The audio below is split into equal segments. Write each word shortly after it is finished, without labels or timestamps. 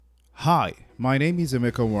Hi, my name is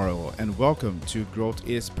Emeka Warrell and welcome to Growth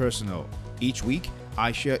is Personal. Each week,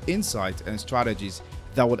 I share insights and strategies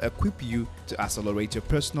that will equip you to accelerate your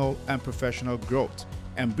personal and professional growth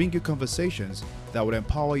and bring you conversations that will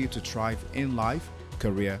empower you to thrive in life,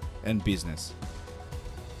 career, and business.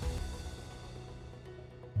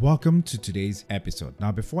 Welcome to today's episode.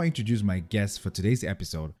 Now, before I introduce my guest for today's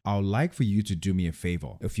episode, I would like for you to do me a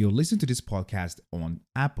favor. If you listen to this podcast on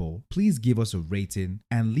Apple, please give us a rating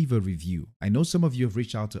and leave a review. I know some of you have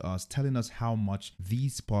reached out to us telling us how much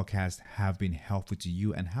these podcasts have been helpful to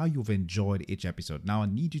you and how you've enjoyed each episode. Now, I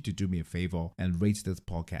need you to do me a favor and rate this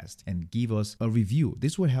podcast and give us a review.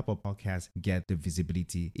 This will help our podcast get the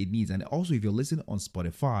visibility it needs. And also, if you're listening on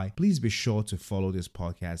Spotify, please be sure to follow this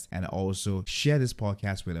podcast and also share this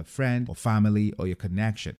podcast with a friend or family or your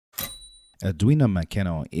connection. Edwina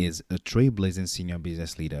McKennon is a trailblazing senior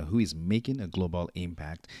business leader who is making a global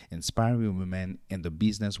impact, inspiring women in the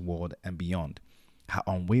business world and beyond. Her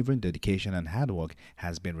unwavering dedication and hard work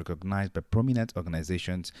has been recognized by prominent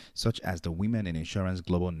organizations such as the Women in Insurance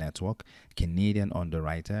Global Network, Canadian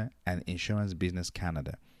Underwriter, and Insurance Business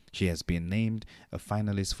Canada. She has been named a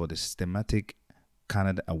finalist for the Systematic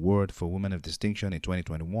Canada Award for Women of Distinction in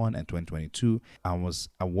 2021 and 2022 and was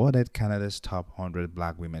awarded Canada's Top 100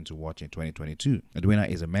 Black Women to Watch in 2022. Edwina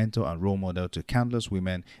is a mentor and role model to countless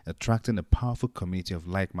women, attracting a powerful community of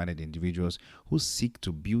like-minded individuals who seek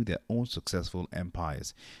to build their own successful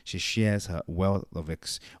empires. She shares her wealth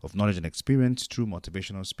of knowledge and experience through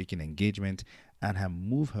motivational speaking engagement and have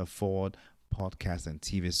moved her forward podcast and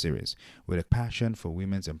TV series. With a passion for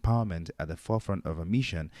women's empowerment at the forefront of her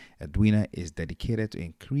mission, Edwina is dedicated to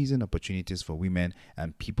increasing opportunities for women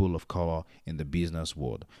and people of color in the business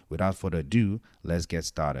world. Without further ado, let's get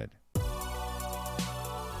started.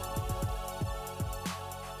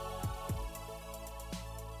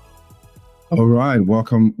 All right,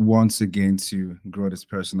 welcome once again to Grow This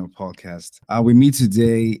Personal podcast. With me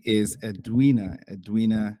today is Edwina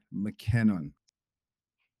McKennon.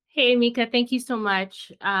 Hey, Mika, thank you so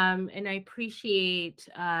much. And I appreciate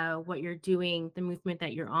what you're doing, the movement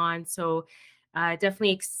that you're on. So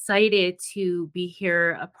definitely excited to be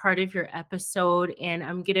here, a part of your episode. And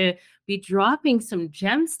I'm going to be dropping some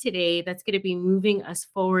gems today that's going to be moving us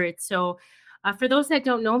forward. So for those that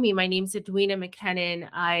don't know me, my name's Edwina McKennon.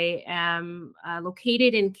 I am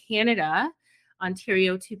located in Canada,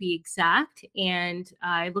 Ontario to be exact. And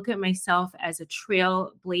I look at myself as a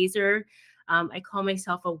trailblazer. I call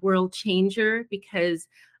myself a world changer because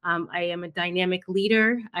I am a dynamic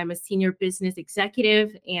leader. I'm a senior business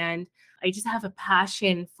executive, and I just have a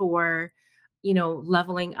passion for,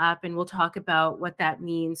 leveling up. And we'll talk about what that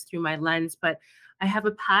means through my lens. But I have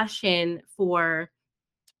a passion for,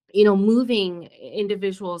 moving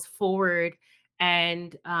individuals forward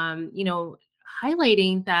and,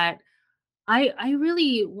 highlighting that I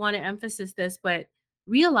really want to emphasize this, but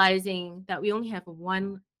realizing that we only have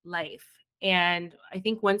one life. And I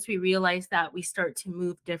think once we realize that, we start to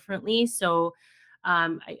move differently. So,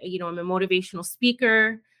 I'm a motivational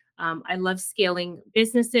speaker. I love scaling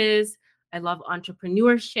businesses. I love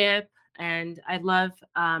entrepreneurship, and I love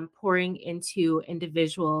pouring into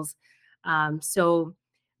individuals. So,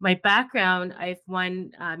 my background, I've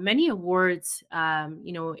won many awards,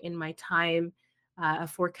 in my time. A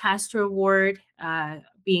Forecaster Award,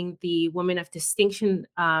 being the Woman of Distinction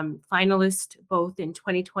finalist both in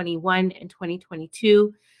 2021 and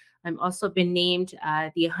 2022. I've also been named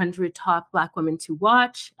the 100 Top Black Women to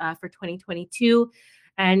Watch for 2022.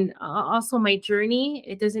 And also my journey,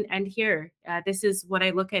 it doesn't end here. This is what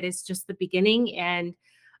I look at as just the beginning. And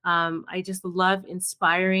I just love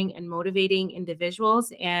inspiring and motivating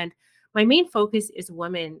individuals. And my main focus is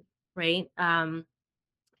women, right?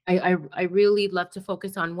 I really love to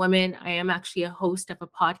focus on women. I am actually a host of a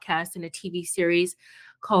podcast and a TV series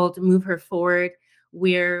called Move Her Forward,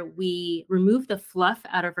 where we remove the fluff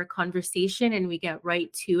out of our conversation and we get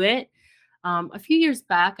right to it. A few years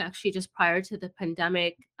back, actually just prior to the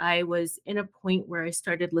pandemic, I was in a point where I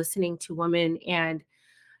started listening to women, and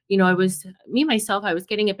I was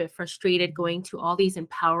getting a bit frustrated going to all these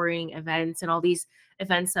empowering events and all these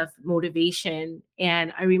events of motivation.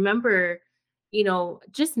 And I remember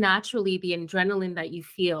just naturally the adrenaline that you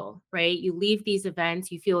feel, right? You leave these events,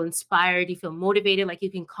 you feel inspired, you feel motivated, like you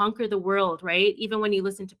can conquer the world, right? Even when you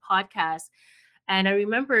listen to podcasts. And I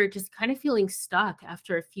remember just kind of feeling stuck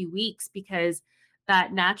after a few weeks because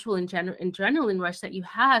that natural adrenaline rush that you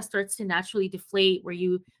have starts to naturally deflate where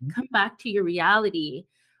you come back to your reality.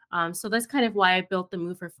 So that's kind of why I built the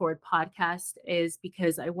Move Her Forward podcast, is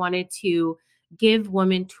because I wanted to give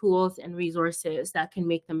women tools and resources that can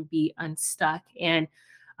make them be unstuck. And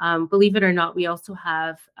Believe it or not, we also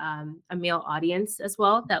have a male audience as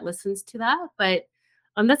well that listens to that. But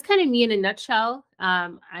that's kind of me in a nutshell.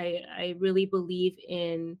 I really believe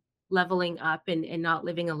in leveling up and not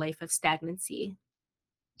living a life of stagnancy.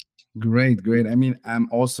 Great, great. I mean, I'm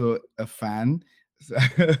also a fan.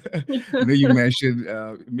 You mentioned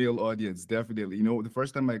male audience, definitely. The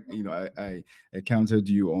first time I encountered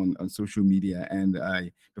you on social media, and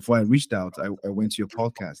I before I reached out, I went to your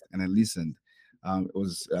podcast and I listened. It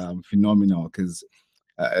was phenomenal because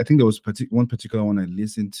I think there was one particular one I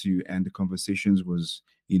listened to, and the conversations was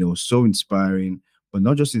so inspiring, but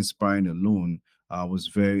not just inspiring alone. Was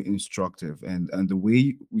very instructive, and the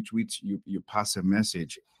way which you pass a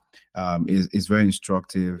message is very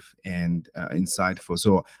instructive and insightful.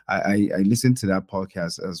 So I listened to that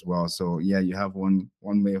podcast as well. So yeah, you have one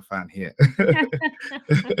male fan here.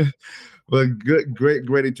 Well, good,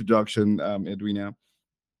 great introduction, Edwina.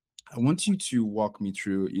 I want you to walk me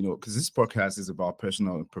through, because this podcast is about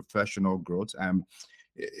personal and professional growth.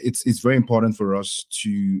 It's very important for us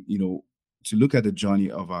to, to look at the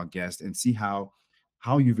journey of our guest and see how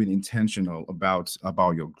you've been intentional about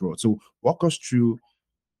your growth. So walk us through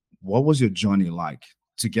what was your journey like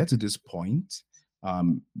to get to this point.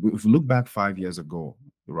 If we look back 5 years ago,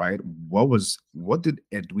 right, what did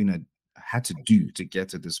Edwina had to do to get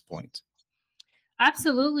to this point?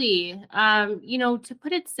 Absolutely. To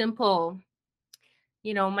put it simple,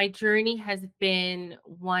 my journey has been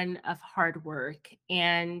one of hard work,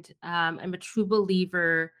 and I'm a true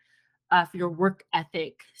believer of your work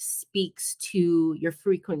ethic speaks to your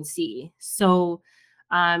frequency. So,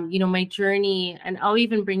 my journey, and I'll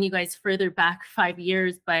even bring you guys further back 5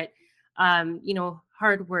 years, but,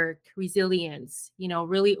 hard work, resilience,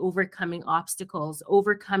 really overcoming obstacles,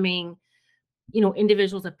 overcoming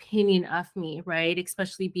individuals' opinion of me, right?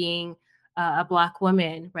 Especially being a Black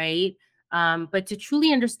woman, right? But to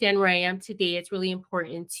truly understand where I am today, it's really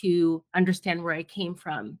important to understand where I came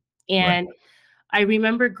from. Right. And I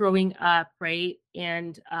remember growing up, right?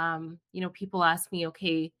 And, people ask me,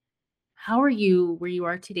 okay, how are you where you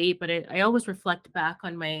are today? But I always reflect back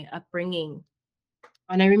on my upbringing.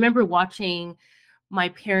 And I remember watching my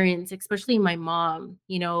parents, especially my mom,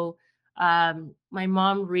 my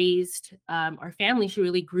mom raised our family. She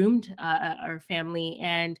really groomed our family.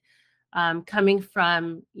 And coming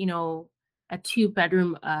from, a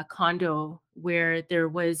two-bedroom condo where there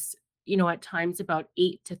was, at times about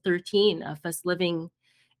 8 to 13 of us living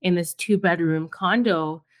in this two-bedroom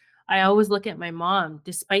condo, I always look at my mom,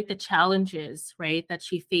 despite the challenges, right, that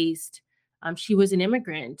she faced. She was an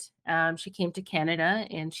immigrant. She came to Canada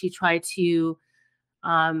and she tried to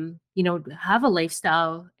have a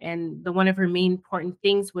lifestyle. And one of her main important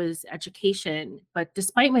things was education. But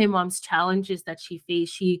despite my mom's challenges that she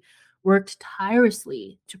faced, she worked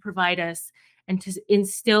tirelessly to provide us and to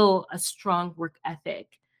instill a strong work ethic,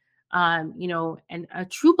 and a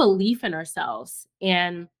true belief in ourselves.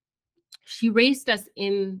 And she raised us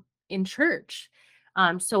in church.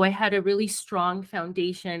 So I had a really strong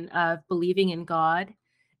foundation of believing in God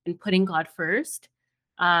and putting God first.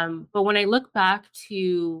 But when I look back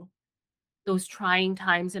to those trying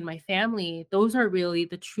times in my family, those are really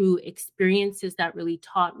the true experiences that really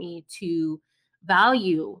taught me to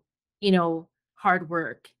value, hard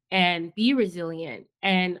work and be resilient.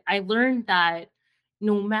 And I learned that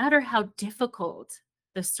no matter how difficult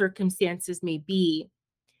the circumstances may be,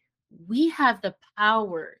 we have the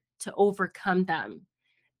power to overcome them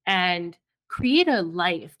and create a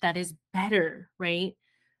life that is better, right,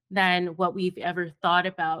 than what we've ever thought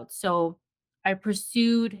about. So I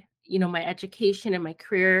pursued, my education and my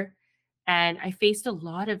career, and I faced a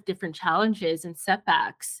lot of different challenges and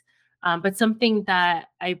setbacks. But something that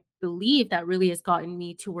I believe that really has gotten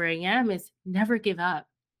me to where I am is never give up.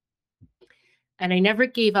 And I never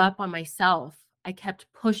gave up on myself. I kept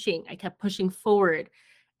pushing forward,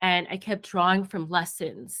 and I kept drawing from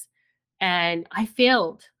lessons. And I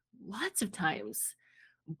failed lots of times.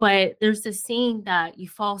 But there's this saying that you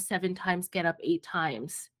fall 7 times, get up 8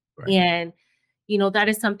 times. Right. And, that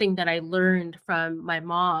is something that I learned from my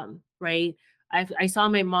mom, right? I saw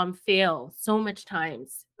my mom fail so much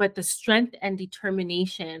times, but the strength and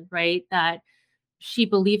determination, right, that she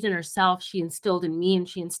believed in herself, she instilled in me, and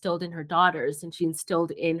she instilled in her daughters, and she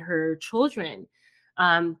instilled in her children.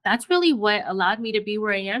 That's really what allowed me to be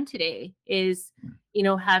where I am today is,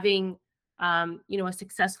 having, a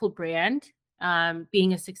successful brand,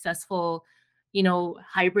 being a successful,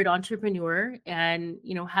 hybrid entrepreneur and,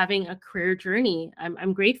 having a career journey.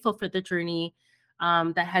 I'm grateful for the journey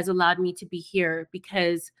that has allowed me to be here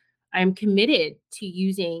because I'm committed to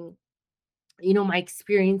using, my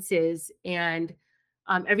experiences and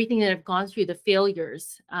everything that I've gone through, the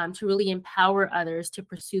failures, to really empower others to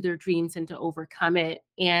pursue their dreams and to overcome it.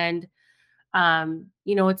 And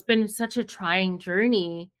it's been such a trying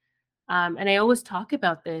journey. And I always talk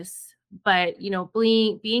about this, but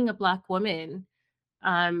being a Black woman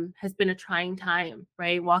has been a trying time,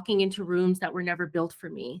 right? Walking into rooms that were never built for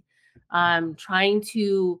me, trying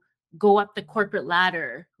to go up the corporate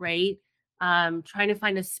ladder, right? Trying to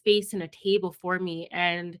find a space and a table for me.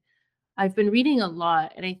 And I've been reading a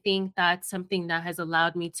lot, and I think that's something that has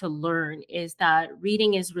allowed me to learn is that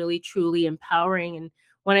reading is really truly empowering. And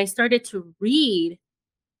when I started to read,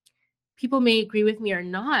 people may agree with me or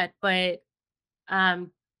not, but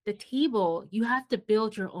um, the table, you have to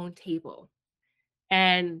build your own table.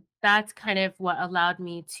 And that's kind of what allowed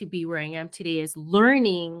me to be where I am today is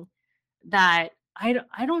learning that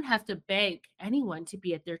I don't have to beg anyone to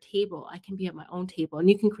be at their table. I can be at my own table, and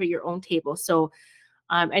you can create your own table. So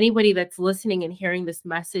anybody that's listening and hearing this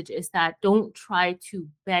message is that don't try to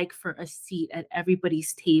beg for a seat at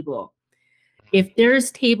everybody's table. If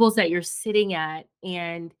there's tables that you're sitting at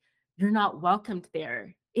and you're not welcomed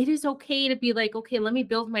there, it is okay to be like, okay, let me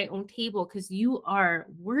build my own table because you are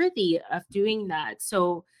worthy of doing that.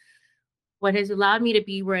 So, what has allowed me to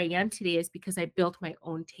be where I am today is because I built my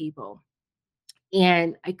own table.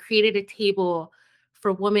 And I created a table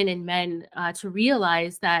for women and men to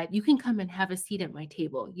realize that you can come and have a seat at my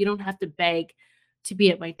table. You don't have to beg to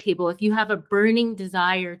be at my table. If you have a burning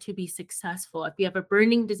desire to be successful, if you have a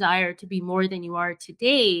burning desire to be more than you are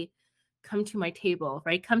today, come to my table,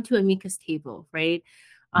 right? Come to Amika's table, right?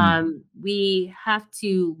 Mm. We have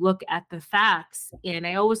to look at the facts. And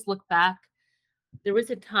I always look back. There was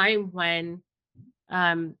a time when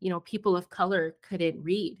people of color couldn't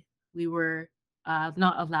read. We were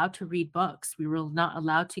not allowed to read books. We were not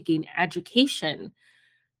allowed to gain education.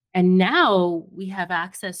 And now we have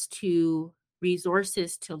access to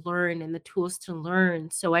resources to learn and the tools to learn.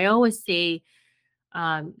 So I always say,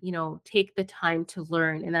 take the time to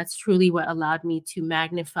learn. And that's truly what allowed me to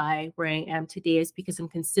magnify where I am today is because I'm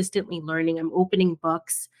consistently learning. I'm opening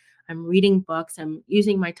books, I'm reading books, I'm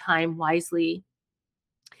using my time wisely.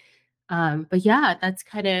 But yeah, that's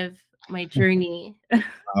kind of my journey.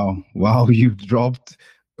 Wow, wow, you dropped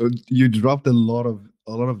a lot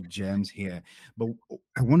of gems here. But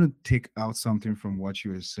I want to take out something from what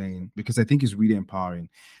you were saying because I think it's really empowering.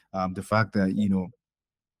 The fact that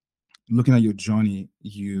looking at your journey,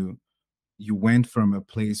 you went from a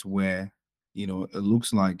place where it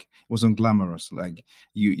looks like it was unglamorous. Like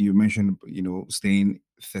you mentioned, staying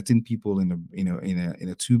 13 people in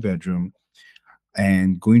a two-bedroom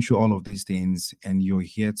and going through all of these things, and you're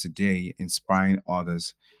here today inspiring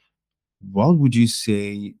others. What would you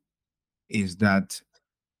say is that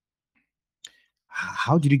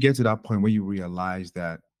how did you get to that point where you realize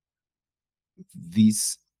that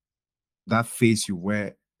this that phase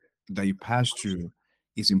that you passed through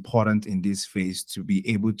is important in this phase to be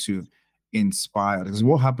able to inspire? Because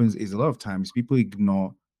what happens is a lot of times people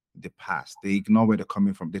ignore the past, they ignore where they're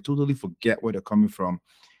coming from, they totally forget where they're coming from,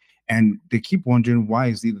 and they keep wondering why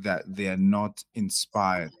is it that they are not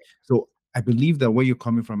inspired. So I believe that where you're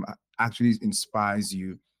coming from actually inspires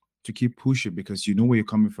you to keep pushing because you know where you're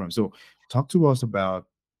coming from. So talk to us about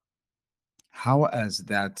how has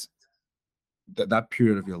that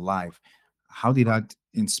period of your life, how did that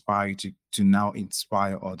inspire you to now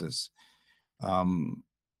inspire others? um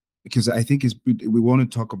because I think we want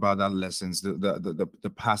to talk about that lessons,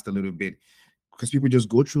 the past a little bit, because people just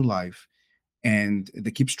go through life and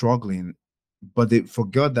they keep struggling, but they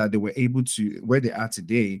forgot that they were able to where they are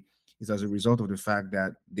today is as a result of the fact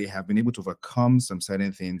that they have been able to overcome some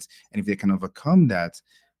certain things, and if they can overcome that,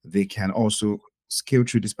 they can also scale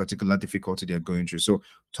through this particular difficulty they're going through. So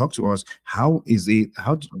talk to us, how is it,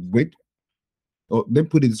 wait, or let me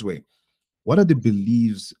put it this way, what are the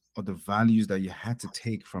beliefs or the values that you had to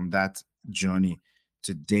take from that journey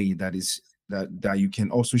today that you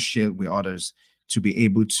can also share with others to be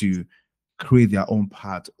able to create their own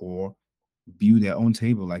path or build their own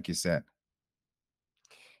table, like you said?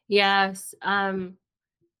 Yes.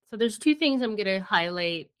 So there's two things I'm gonna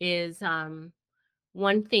highlight is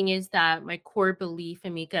one thing is that my core belief,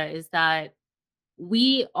 Amika, is that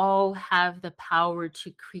we all have the power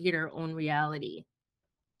to create our own reality.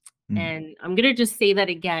 Mm, And I'm gonna just say that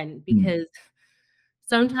again mm, because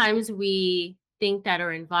sometimes we think that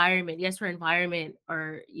our environment, yes, our environment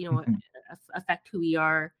or mhm, affect who we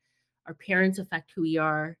are, our parents affect who we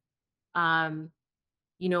are. Um,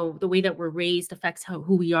 the way that we're raised affects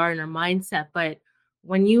who we are and our mindset. But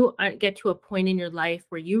when you get to a point in your life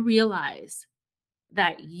where you realize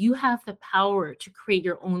that you have the power to create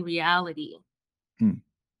your own reality, mm,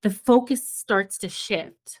 the focus starts to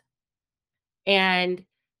shift. And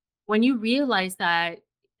when you realize that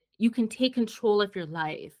you can take control of your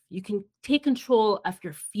life, you can take control of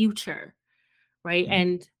your future, right? Mm.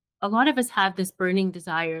 And a lot of us have this burning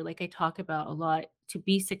desire, like I talk about a lot, to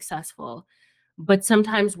be successful. But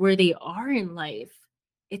sometimes where they are in life,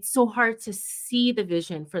 it's so hard to see the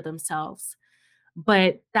vision for themselves.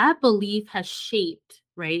 But that belief has shaped,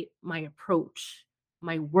 right, my approach,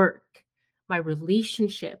 my work, my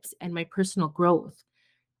relationships, and my personal growth.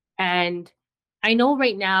 And I know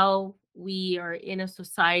right now we are in a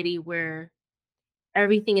society where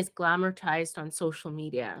everything is glamorized on social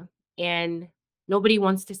media, and nobody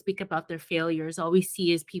wants to speak about their failures. All we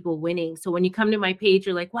see is people winning. So when you come to my page,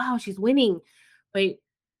 you're like, wow, she's winning. But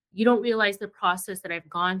you don't realize the process that I've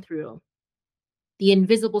gone through, the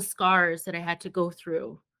invisible scars that I had to go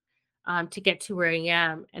through to get to where I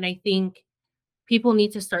am. And I think people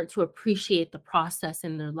need to start to appreciate the process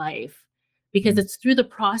in their life, because Mm. it's through the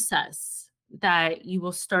process that you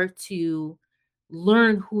will start to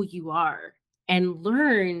learn who you are and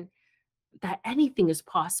learn that anything is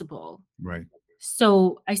possible. Right.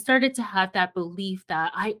 So I started to have that belief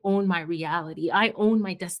that I own my reality. I own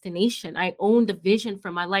my destination. I own the vision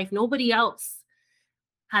for my life. Nobody else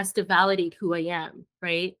has to validate who I am,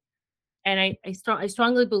 right? And I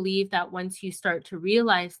strongly believe that once you start to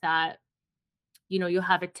realize that, you'll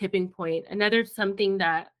have a tipping point. Another something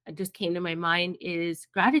that just came to my mind is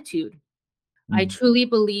gratitude. I Mm. truly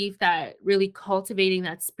believe that really cultivating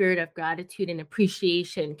that spirit of gratitude and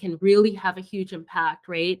appreciation can really have a huge impact,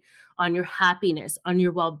 right? On your happiness, on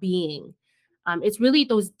your well being. It's really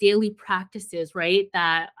those daily practices, right?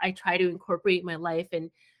 That I try to incorporate in my life.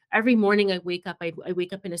 And every morning I wake up, I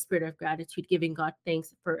wake up in a spirit of gratitude, giving God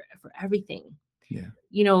thanks for everything. Yeah.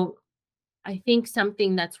 You know, I think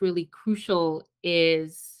something that's really crucial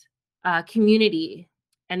is community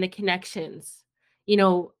and the connections.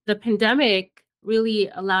 The pandemic really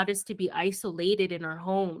allowed us to be isolated in our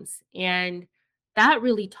homes. And that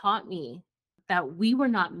really taught me that we were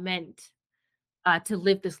not meant to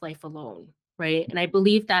live this life alone. Right. And I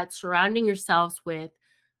believe that surrounding yourselves with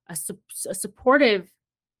a supportive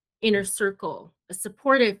inner circle, a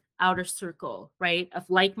supportive outer circle, right, of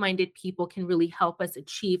like minded people can really help us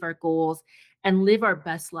achieve our goals and live our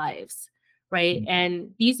best lives, right? Mm.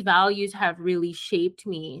 And these values have really shaped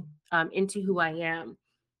me into who I am.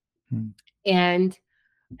 Mm. And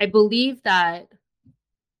I believe that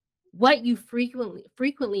what you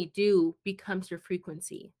frequently do becomes your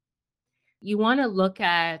frequency. You want to look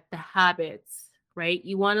at the habits, right?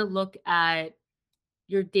 You want to look at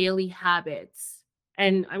your daily habits.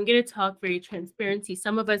 And I'm going to talk very transparency.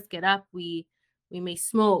 Some of us get up, we may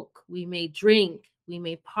smoke, we may drink, we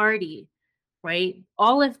may party, right?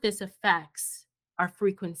 All of this affects our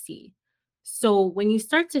frequency. So when you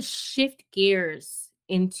start to shift gears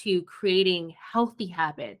into creating healthy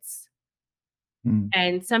habits, Mm.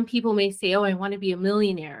 and some people may say, "Oh, I want to be a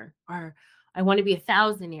millionaire," or "I want to be a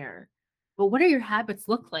thousandaire." But what do your habits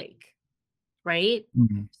look like? Right?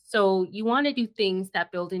 Mm. So you want to do things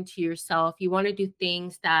that build into yourself. You want to do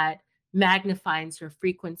things that magnifies your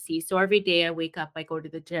frequency. So every day I wake up, I go to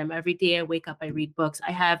the gym. Every day I wake up, I read books.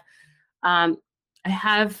 Um I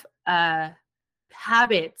have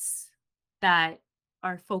habits that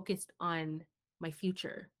are focused on my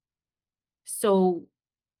future. So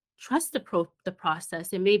trust the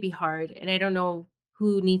process. It may be hard, and I don't know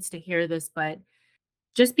who needs to hear this, but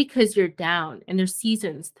just because you're down, and there's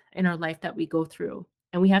seasons in our life that we go through,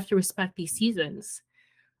 and we have to respect these seasons.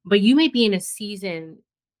 But you may be in a season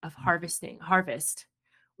of harvest,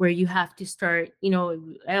 where you have to start,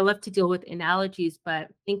 I love to deal with analogies, but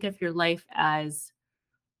think of your life as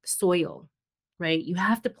soil, right? You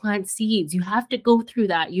have to plant seeds. You have to go through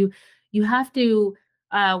that. You have to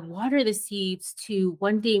water the seeds to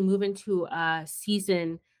one day move into a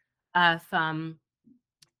season of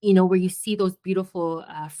where you see those beautiful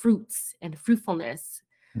fruits and fruitfulness.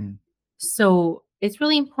 Mm. So it's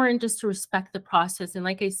really important just to respect the process. And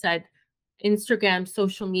like I said, Instagram,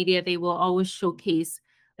 social media, they will always showcase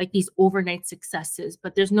like these overnight successes,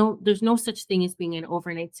 but there's no such thing as being an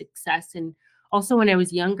overnight success. And also when I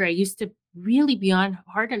was younger, I used to really be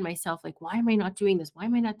hard on myself, like, why am I not doing this? Why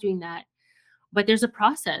am I not doing that? But there's a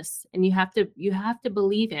process, and you have to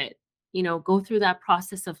believe it. Go through that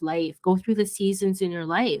process of life, go through the seasons in your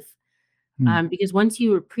life, Mm. because once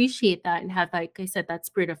you appreciate that and have, like I said, that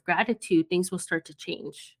spirit of gratitude, things will start to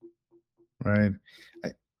change. Right.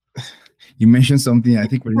 I, you mentioned something. I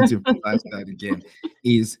think we need to emphasize that again.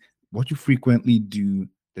 Is what you frequently do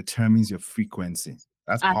determines your frequency.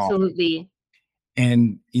 That's powerful. Absolutely.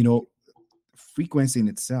 And frequency in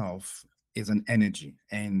itself. is an energy,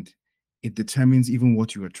 and it determines even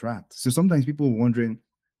what you attract. So sometimes people are wondering,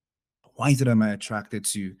 why is it am I attracted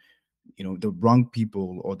to, the wrong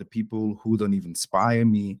people, or the people who don't even inspire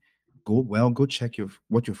me? Go check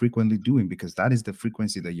what you're frequently doing, because that is the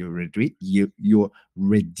frequency that you're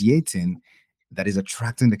radiating, that is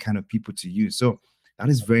attracting the kind of people to you. So that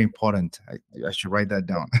is very important. I should write that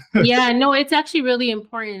down. Yeah, no, it's actually really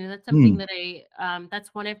important. And that's something Hmm, that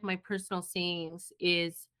that's one of my personal sayings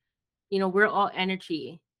is, we're all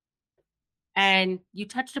energy. And you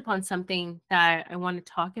touched upon something that I want to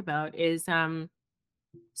talk about is,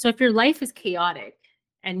 so if your life is chaotic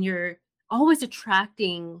and you're always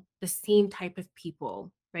attracting the same type of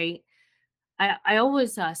people, right? I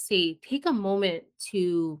always say take a moment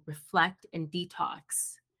to reflect and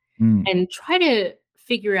detox hmm, and try to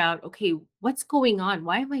figure out, okay, what's going on?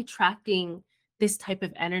 Why am I attracting this type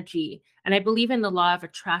of energy? And I believe in the law of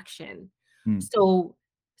attraction. hmm, So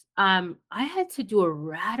I had to do a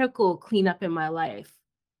radical cleanup in my life,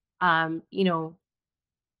 um, you know,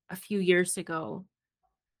 a few years ago,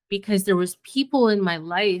 because there was people in my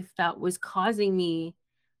life that was causing me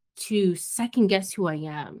to second guess who I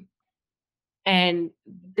am. And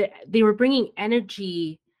they were bringing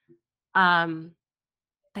energy um,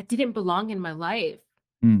 that didn't belong in my life.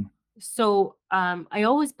 hmm, So I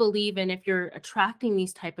always believe in, if you're attracting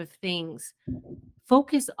these type of things,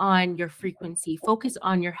 focus on your frequency, focus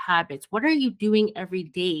on your habits. What are you doing every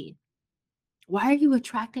day? Why are you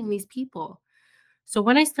attracting these people? So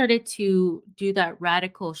when I started to do that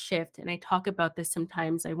radical shift, and I talk about this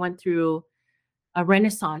sometimes, I went through a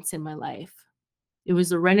renaissance in my life. It was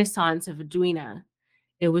the renaissance of Edwina.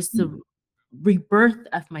 It was hmm, the rebirth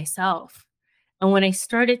of myself. And when I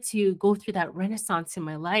started to go through that renaissance in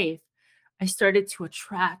my life, I started to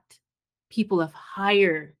attract people of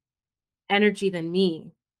higher energy than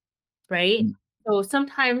me, right? hmm, So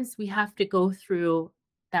sometimes we have to go through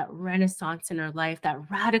that renaissance in our life, that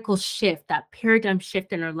radical shift, that paradigm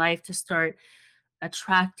shift in our life to start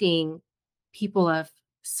attracting people of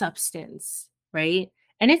substance, right?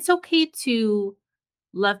 And it's okay to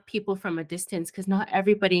love people from a distance, because not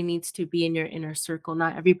everybody needs to be in your inner circle.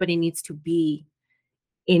 Not everybody needs to be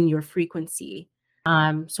in your frequency.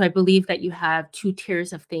 So I believe that you have two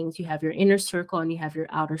tiers of things. You have your inner circle and you have your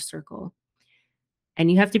outer circle. And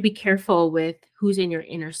you have to be careful with who's in your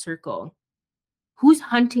inner circle, who's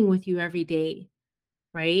hunting with you every day,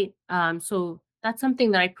 right? So that's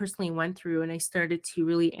something that I personally went through, and I started to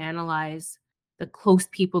really analyze the close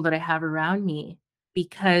people that I have around me,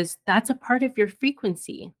 because that's a part of your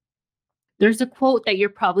frequency. There's a quote that you're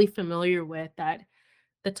probably familiar with, that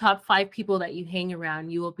the top 5 people that you hang around,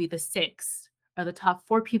 you will be the 6th, or the top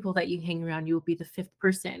 4 people that you hang around, you will be the 5th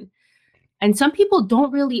person. And some people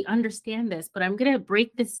don't really understand this, but I'm gonna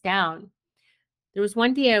break this down. There was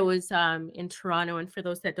one day I was, in Toronto, and for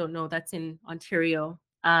those that don't know, that's in Ontario,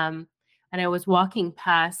 and I was walking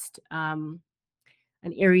past,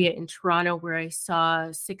 an area in Toronto where I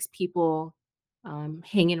saw 6 people,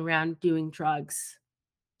 hanging around doing drugs.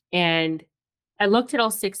 And I looked at all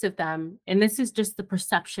 6 of them, and this is just the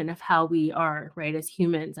perception of how we are, right, as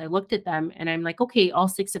humans. I looked at them and I'm like, "Okay, all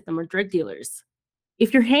 6 of them are drug dealers."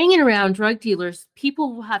 If you're hanging around drug dealers,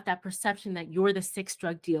 people will have that perception that you're the 6th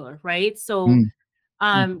drug dealer, right? So, hmm,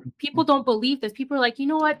 hmm, people don't believe this. People are like, "You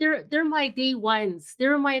know what? They're my day ones.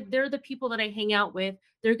 They're the people that I hang out with.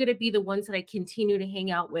 They're gonna be the ones that I continue to hang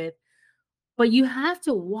out with." But you have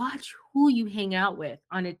to watch who you hang out with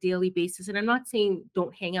on a daily basis, and I'm not saying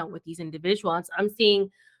don't hang out with these individuals. I'm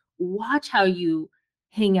saying watch how you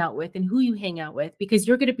hang out with and who you hang out with, because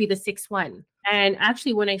you're gonna be the 6th one. And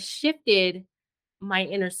actually, when I shifted my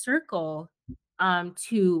inner circle,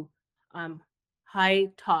 to, um,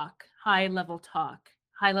 high level talk,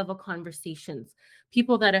 high level conversations,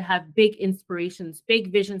 people that have big inspirations,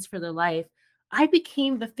 big visions for their life, I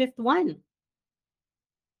became the 5th one.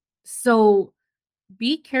 So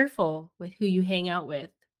be careful with who you hang out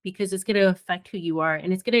with, because it's going to affect who you are,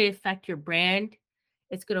 and it's going to affect your brand.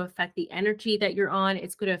 It's going to affect the energy that you're on.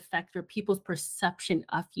 It's going to affect your people's perception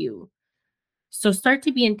of you. So start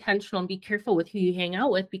to be intentional and be careful with who you hang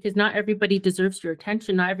out with, because not everybody deserves your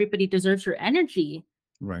attention. Not everybody deserves your energy,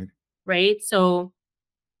 right. right? So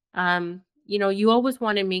you always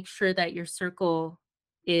want to make sure that your circle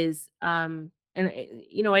is and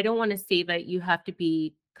I don't want to say that you have to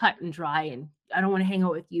be cut and dry and I don't want to hang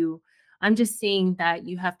out with you. I'm just saying that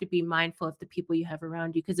you have to be mindful of the people you have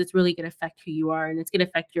around you, because it's really going to affect who you are, and it's going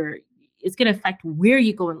to affect where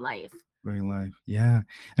you go in life. Very life. Yeah.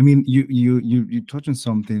 I mean, you touch on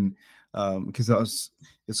something, because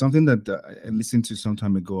it's something that I listened to some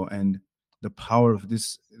time ago, and the power of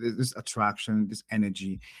this attraction, this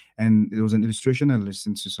energy. And there was an illustration I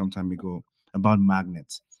listened to some time ago about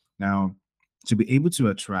magnets. Now, to be able to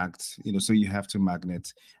attract, so you have two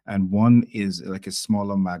magnets, and one is like a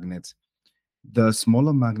smaller magnet. The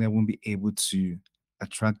smaller magnet won't be able to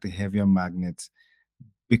attract the heavier magnet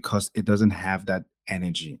because it doesn't have that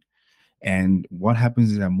energy. And what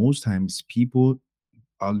happens is that most times people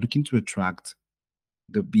are looking to attract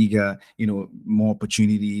the bigger, more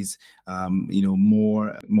opportunities,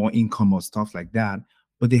 more income or stuff like that,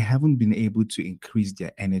 but they haven't been able to increase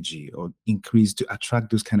their energy or increase to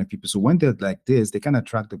attract those kind of people. So when they're like this, they can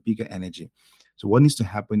attract the bigger energy. So what needs to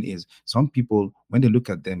happen is some people, when they look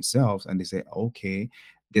at themselves and they say, okay,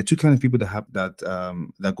 there are two kind of people that have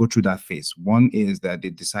that go through that phase. One is that they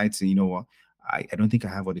decide to, what, I don't think I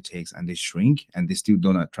have what it takes, and they shrink and they still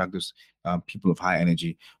don't attract those people of high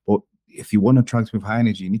energy. But if you want to attract with high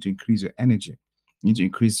energy, you need to increase your energy. You need to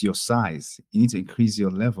increase your size. You need to increase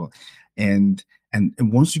your level. And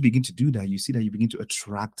once you begin to do that, you see that you begin to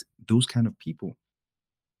attract those kind of people.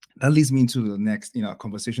 That leads me into the next,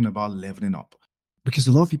 conversation about leveling up. Because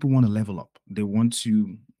a lot of people want to level up. They want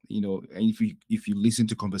to, and if you listen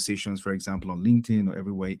to conversations, for example, on LinkedIn or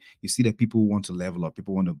everywhere, you see that people want to level up.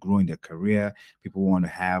 People want to grow in their career. People want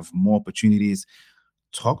to have more opportunities.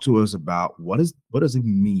 Talk to us about what does it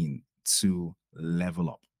mean to level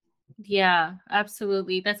up? Yeah,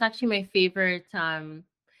 absolutely. That's actually my favorite.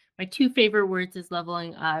 My two favorite words is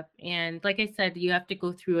leveling up. And like I said, you have to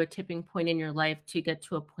go through a tipping point in your life to get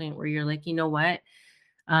to a point where you're like, you know what?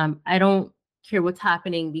 I don't care what's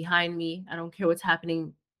happening behind me. I don't care what's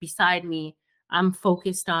happening beside me. I'm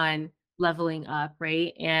focused on leveling up,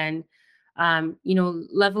 right? And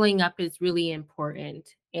leveling up is really important.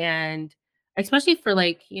 And especially for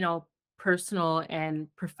like, personal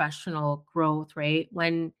and professional growth, right?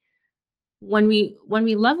 When we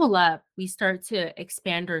level up, we start to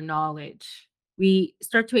expand our knowledge. We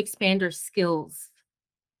start to expand our skills.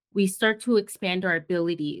 We start to expand our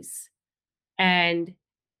abilities. And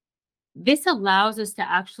this allows us to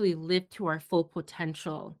actually live to our full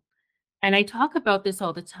potential. And I talk about this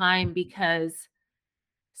all the time because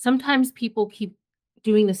sometimes people keep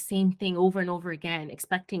doing the same thing over and over again,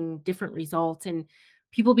 expecting different results. And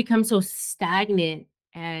people become so stagnant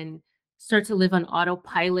and start to live on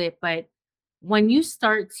autopilot. But when you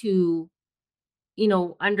start to,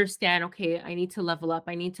 understand, okay, I need to level up.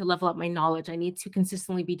 I need to level up my knowledge. I need to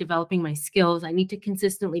consistently be developing my skills. I need to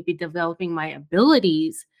consistently be developing my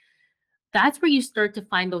abilities. That's where you start to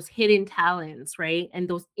find those hidden talents, right? And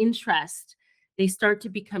those interests, they start to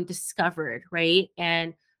become discovered, right?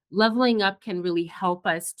 And leveling up can really help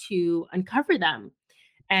us to uncover them.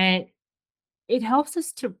 And it helps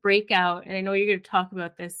us to break out. And I know you're going to talk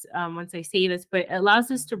about this once I say this, but it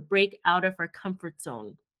allows us to break out of our comfort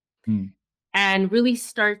zone Hmm. and really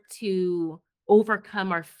start to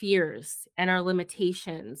overcome our fears and our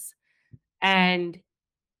limitations. And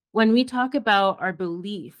when we talk about our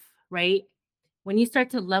belief, right? When you start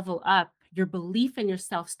to level up, your belief in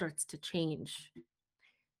yourself starts to change.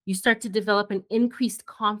 You start to develop an increased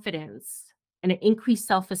confidence and an increased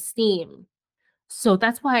self esteem. So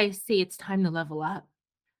that's why I say it's time to level up,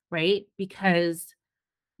 right? Because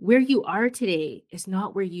where you are today is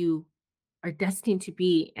not where you are destined to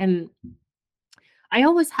be. And I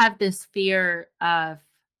always have this fear of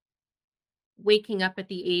waking up at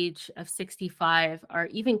the age of 65 or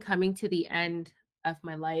even coming to the end of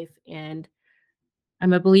my life. And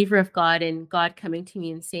I'm a believer of God and God coming to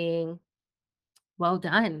me and saying, well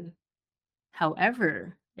done.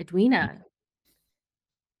 However, Edwina,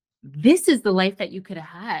 this is the life that you could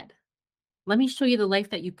have had. Let me show you the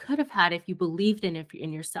life that you could have had if you believed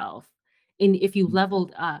in yourself and if you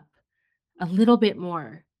leveled up a little bit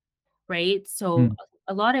more, right? So Hmm.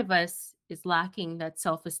 a lot of us is lacking that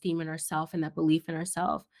self-esteem in ourselves and that belief in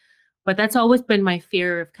ourselves. But that's always been my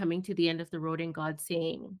fear of coming to the end of the road and God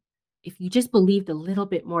saying, if you just believed a little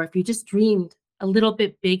bit more, if you just dreamed a little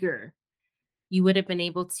bit bigger, you would have been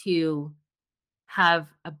able to have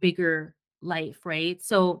a bigger life, right?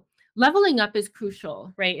 So leveling up is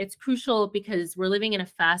crucial, right? It's crucial because we're living in a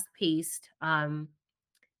fast-paced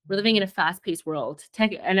world.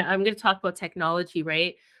 Tech, and I'm going to talk about technology,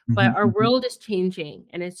 right? But Mhm, our mhm, world is changing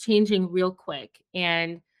and it's changing real quick.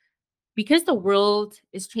 And because the world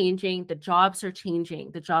is changing, the jobs are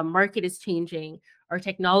changing, the job market is changing, our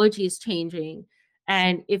technology is changing.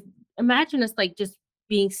 And if imagine us like just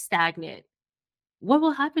being stagnant, what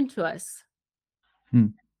will happen to us? hmm.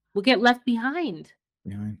 We'll get left behind,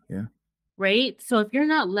 Behind, yeah. right? So if you're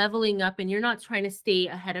not leveling up and you're not trying to stay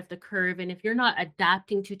ahead of the curve, and if you're not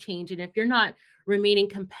adapting to change, and if you're not remaining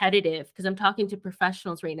competitive, because I'm talking to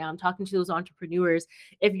professionals right now, I'm talking to those entrepreneurs,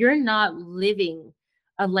 if you're not living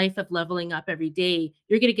a life of leveling up every day,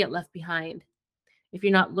 you're going to get left behind. If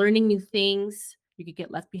you're not learning new things, you could get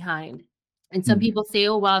left behind. And some Hmm. people say,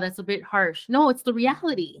 oh, wow, that's a bit harsh. No, it's the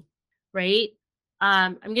reality, right?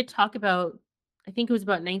 I'm going to talk about, I think it was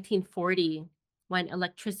about 1940 when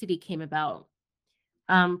electricity came about.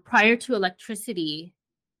 Prior to electricity,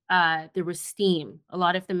 there was steam. A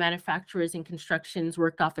lot of the manufacturers and constructions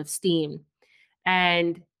worked off of steam.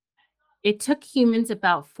 And it took humans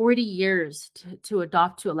about 40 years to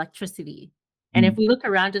adopt to electricity. And if Hmm. we look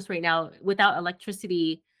around us right now, without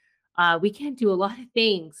electricity, we can't do a lot of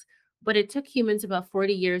things. But it took humans about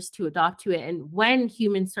 40 years to adopt to it. And when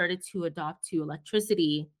humans started to adopt to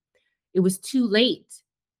electricity, it was too late.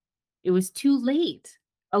 It was too late.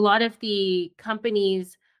 A lot of the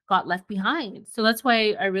companies got left behind. So that's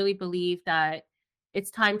why I really believe that it's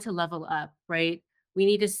time to level up, right? We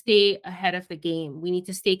need to stay ahead of the game. We need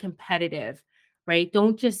to stay competitive, right?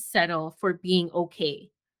 Don't just settle for being okay.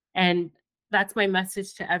 And that's my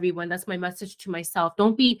message to everyone. That's my message to myself.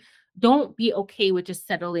 Don't be okay with just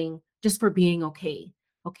settling just for being okay.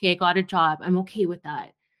 Okay, I got a job. I'm okay with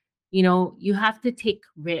that. You have to take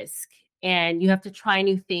risk, and you have to try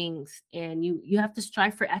new things, and you have to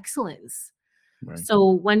strive for excellence. Right. So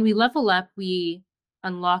when we level up, we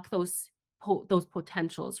unlock those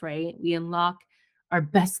potentials, right? We unlock our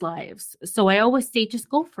best lives. So I always say just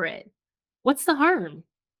go for it. What's the harm?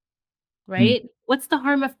 Hmm. Right? What's the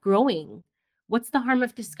harm of growing? What's the harm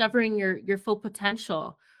of discovering your full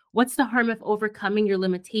potential? What's the harm of overcoming your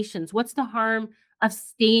limitations? What's the harm of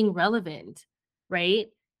staying relevant? Right?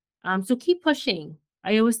 So keep pushing.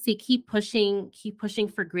 I always say keep pushing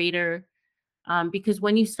for greater. Because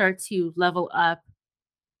when you start to level up,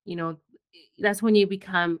 you know, that's when you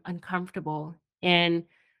become uncomfortable. And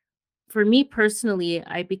for me personally,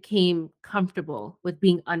 I became comfortable with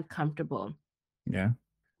being uncomfortable. Yeah.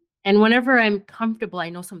 And whenever I'm comfortable, I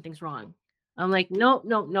know something's wrong. I'm like, nope,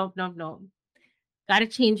 nope, nope, nope, nope. Got to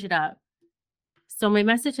change it up. So my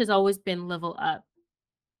message has always been level up.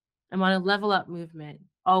 I'm on a level up movement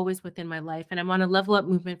always within my life. And I'm on a level up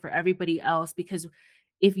movement for everybody else, because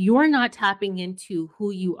if you're not tapping into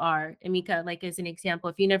who you are, Amika, like as an example,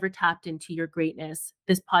 if you never tapped into your greatness,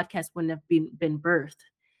 this podcast wouldn't have been birthed,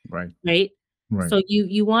 Right. right? Right. So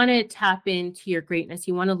you want to tap into your greatness.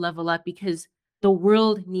 You want to level up because the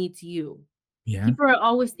world needs you. Yeah. People are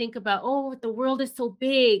always think about, oh, the world is so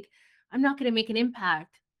big, I'm not going to make an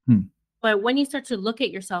impact. Hmm. But when you start to look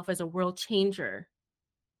at yourself as a world changer,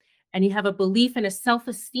 and you have a belief and a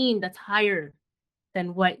self-esteem that's higher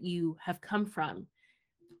than what you have come from,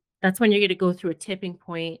 that's when you're going to go through a tipping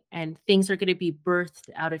point, and things are going to be birthed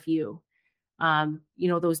out of you.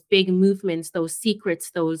 Those big movements, those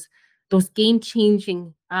secrets, those game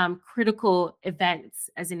changing critical events,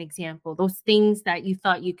 as an example, those things that you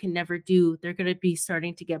thought you can never do, they're going to be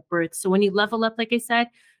starting to get birthed. So when you level up, like I said,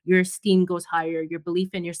 your esteem goes higher, your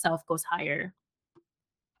belief in yourself goes higher.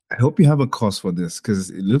 I hope you have a cost for this because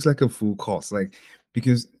it looks like a full cost. Like,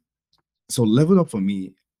 because so level up for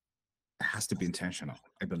me has to be intentional.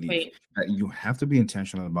 I believe Right. that you have to be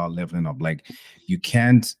intentional about leveling up. Like, you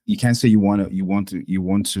can't say you want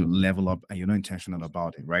to level up and you're not intentional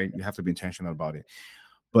about it, right? You have to be intentional about it.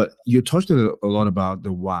 But you touched a lot about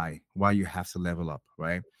the why you have to level up,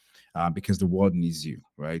 right? Because the world needs you,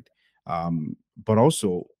 right? But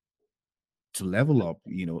also to level up,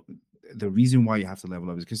 the reason why you have to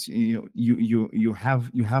level up is because you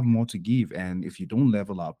have more to give, and if you don't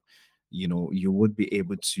level up, you would be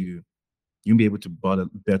able to you'll be able to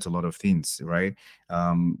bet a lot of things, right?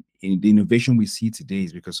 In the innovation we see today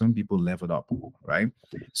is because some people leveled up, right?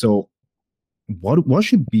 So what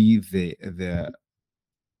should be the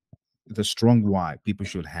strong why people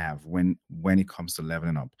should have when it comes to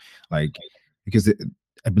leveling up, like, because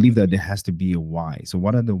I believe that there has to be a why. So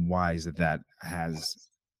what are the whys that has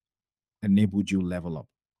enabled you level up?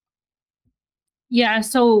 Yeah,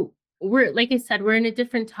 so we're, like I said, we're in a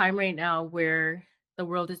different time right now where the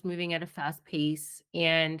world is moving at a fast pace,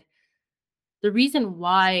 and the reason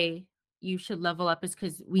why you should level up is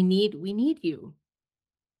because we need you.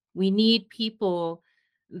 We need people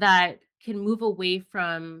that can move away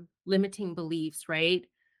from limiting beliefs, right?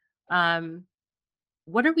 Um,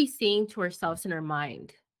 what are we saying to ourselves in our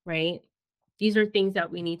mind, right? These are things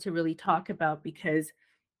that we need to really talk about, because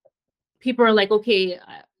people are like, okay,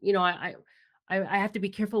 I have to be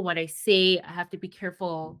careful what I say. I have to be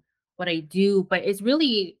careful what I do. But it's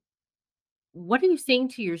really what are you saying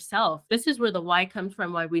to yourself? This is where the why comes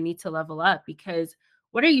from, why we need to level up, because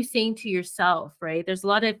what are you saying to yourself, right? There's a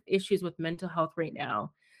lot of issues with mental health right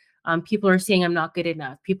now. People are saying I'm not good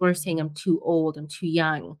enough. People are saying I'm too old, I'm too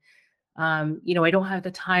young. I don't have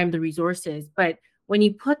the time, the resources. But when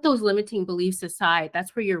you put those limiting beliefs aside,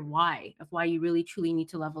 that's where your why of why you really truly need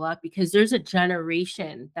to level up, because there's a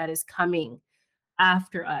generation that is coming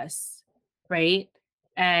after us, right?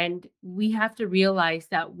 And we have to realize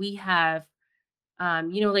that we have,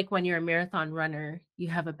 like when you're a marathon runner, you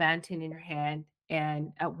have a baton in your hand,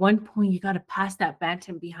 and at one point you got to pass that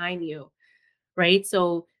baton behind you, right?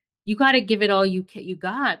 So you got to give it all you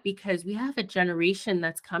got, because we have a generation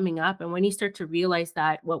that's coming up, and when you start to realize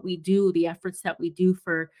that what we do, the efforts that we do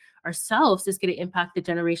for ourselves, is going to impact the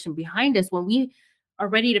generation behind us, when we are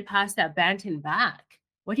ready to pass that baton back,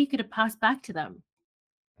 what are you going to pass back to them?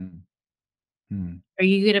 Mm, mm, Are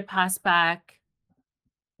you going to pass back,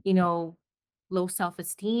 you know, low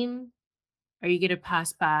self-esteem? Are you going to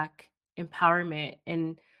pass back empowerment?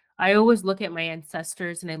 And I always look at my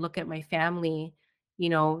ancestors and I look at my family.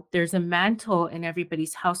 There's a mantle in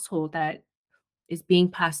everybody's household that is being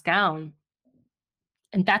passed down.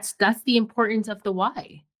 And that's the importance of the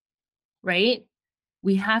why, right?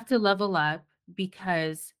 We have to level up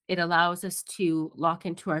because it allows us to lock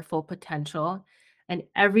into our full potential, and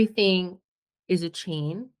everything is a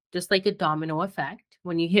chain, just like a domino effect.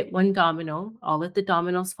 When you hit one domino, all of the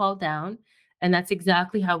dominoes fall down, and that's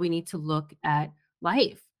exactly how we need to look at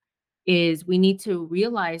life. Is we need to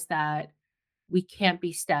realize that we can't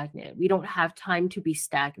be stagnant. We don't have time to be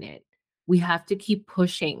stagnant. We have to keep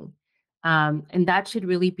pushing. And that should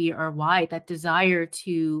really be our why, that desire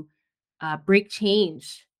to break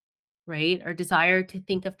change, right? Our desire to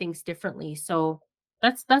think of things differently. So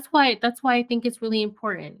that's why I think it's really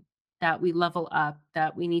important that we level up,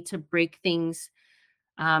 that we need to break things.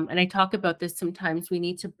 And I talk about this sometimes. We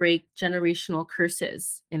need to break generational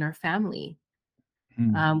curses in our family.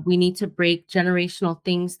 mm. We need to break generational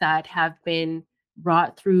things that have been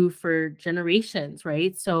brought through for generations,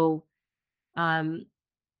 right? So, um,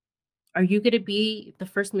 are you going to be the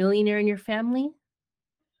first millionaire in your family?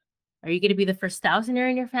 Are you going to be the first thousandaire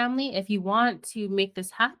in your family? If you want to make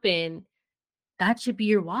this happen, that should be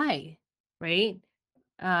your why, right?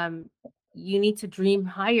 Um, you need to dream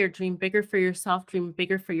higher, dream bigger for yourself, dream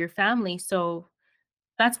bigger for your family. So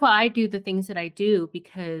that's why I do the things that I do,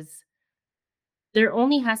 because there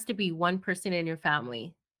only has to be one person in your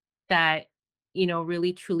family that,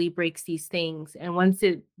 really truly breaks these things. And once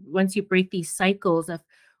you break these cycles of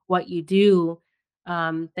what you do,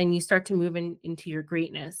 then you start to move into your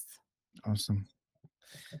greatness. Awesome.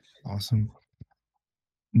 Awesome.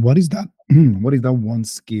 What is that? What is that one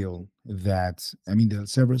skill that, I mean, there are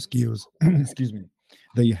several skills, excuse me,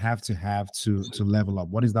 that you have to level up?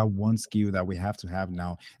 What is that one skill that we have to have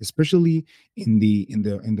now, especially in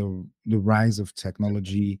the rise of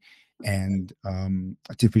technology and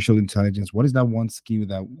artificial intelligence? What is that one skill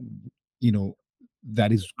that you know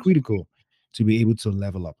that is critical to be able to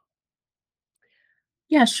level up?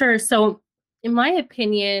 Yeah, sure. So, in my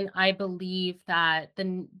opinion, I believe that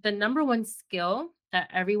the number one skill that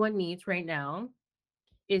everyone needs right now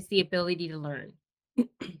is the ability to learn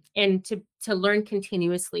and to learn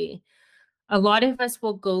continuously. A lot of us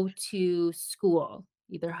will go to school,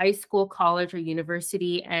 either high school, college, or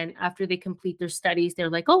university, and after they complete their studies, they're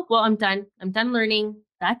like, "Oh, well, I'm done. I'm done learning.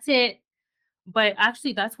 That's it." But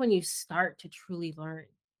actually, that's when you start to truly learn.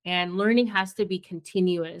 And learning has to be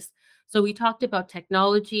continuous. So we talked about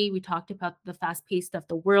technology, we talked about the fast paced of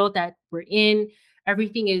the world that we're in.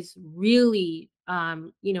 Everything is really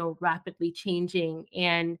rapidly changing.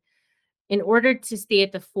 And in order to stay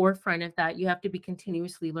at the forefront of that, you have to be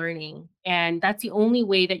continuously learning. And that's the only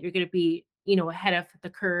way that you're going to be, ahead of the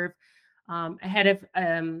curve, ahead of,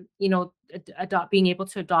 being able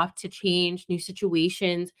to adopt to change, new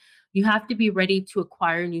situations. You have to be ready to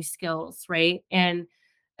acquire new skills, right? And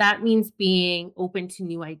that means being open to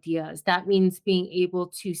new ideas. That means being able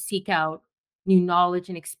to seek out new knowledge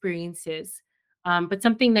and experiences. But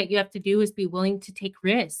something that you have to do is be willing to take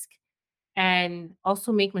risk and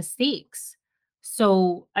also make mistakes.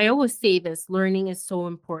 So I always say this, learning is so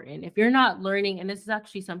important. If you're not learning, and this is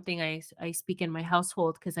actually something I speak in my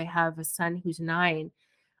household, because I have a son who's 9,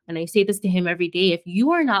 and I say this to him every day. If you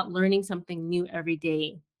are not learning something new every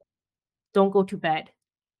day, don't go to bed. Mm,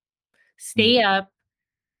 Stay up.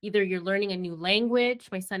 Either you're learning a new language,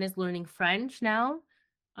 my son is learning French now.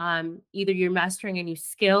 Either you're mastering a new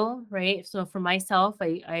skill, right? So for myself,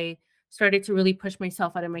 I started to really push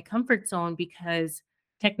myself out of my comfort zone because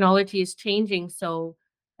technology is changing. So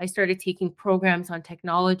I started taking programs on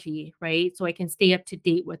technology, right? So I can stay up to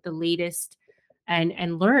date with the latest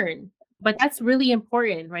and learn. But that's really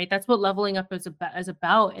important, right? That's what leveling up is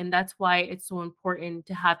about, and that's why it's so important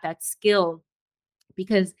to have that skill.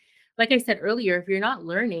 Because like I said earlier, if you're not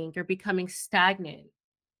learning, you're becoming stagnant.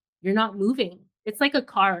 You're not moving. It's like a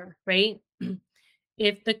car, right?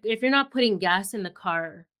 If you're not putting gas in the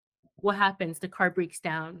car, what happens? The car breaks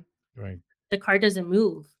down. Right. The car doesn't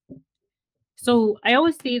move. So I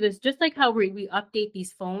always say this, just like how we update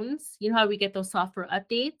these phones, you know how we get those software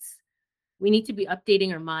updates? We need to be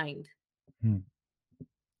updating our mind, Hmm.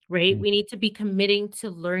 right? Hmm. We need to be committing to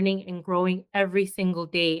learning and growing every single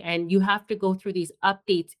day. And you have to go through these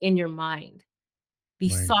updates in your mind,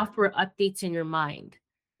 these Right. software updates in your mind.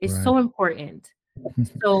 It's Right. so important.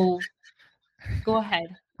 So go ahead.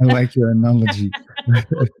 I like your analogy.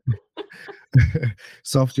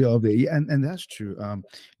 Software update. Yeah, and that's true. I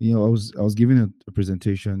was giving a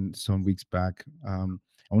presentation some weeks back. And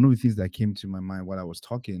one of the things that came to my mind while I was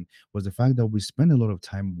talking was the fact that we spend a lot of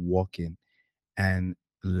time walking and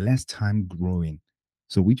less time growing.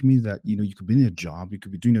 So which means that you could be in a job, you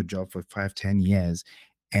could be doing a job for 5, 10 years,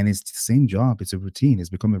 and it's the same job, it's a routine, it's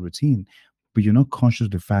become a routine, but you're not conscious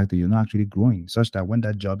of the fact that you're not actually growing, such that when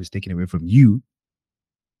that job is taken away from you,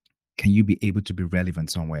 can you be able to be relevant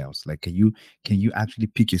somewhere else? Like, can you actually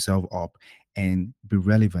pick yourself up and be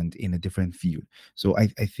relevant in a different field? So I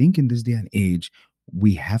think in this day and age,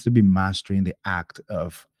 we have to be mastering the act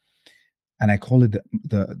of, and I call it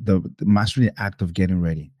the mastering the act of getting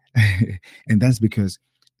ready. And that's because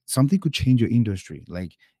something could change your industry.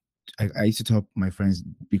 Like, I used to tell my friends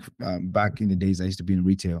back in the days I used to be in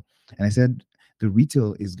retail, and I said the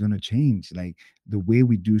retail is gonna change. Like the way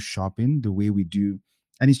we do shopping, the way we do,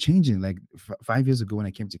 and it's changing. Like 5 years ago when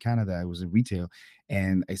I came to Canada, I was in retail,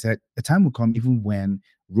 and I said a time will come even when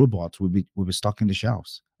robots will be stocking the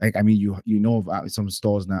shelves. Like I mean, you know of some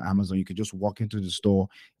stores now, Amazon, you could just walk into the store,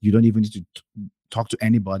 you don't even need to talk to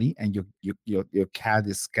anybody, and your card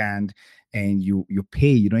is scanned, and you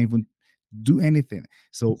pay. You don't even do anything.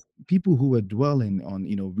 So people who are dwelling on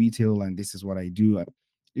retail and this is what I do,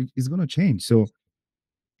 it's going to change. So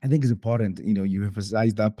I think it's important, you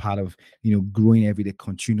emphasize that part of, growing every day,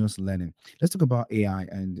 continuous learning. Let's talk about AI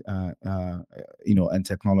and, and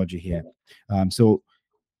technology here. So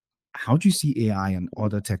how do you see AI and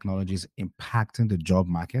other technologies impacting the job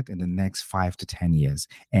market in the next 5 to 10 years?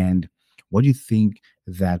 And what do you think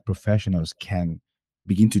that professionals can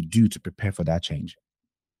begin to do to prepare for that change?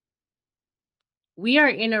 We are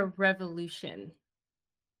in a revolution.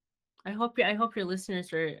 I hope your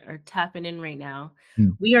listeners are tapping in right now.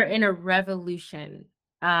 Mm. We are in a revolution.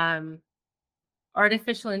 Um,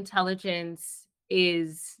 Artificial intelligence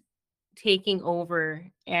is taking over,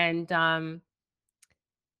 and I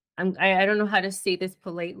don't know how to say this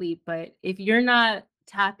politely, but if you're not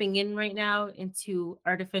tapping in right now into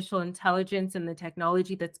artificial intelligence and the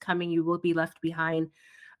technology that's coming, you will be left behind.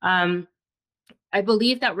 Um, I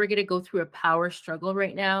believe that we're going to go through a power struggle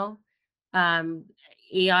right now. Um,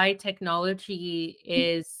 AI technology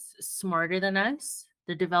is smarter than us.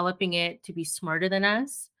 They're developing it to be smarter than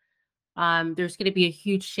us. There's going to be a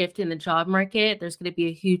huge shift in the job market. There's going to be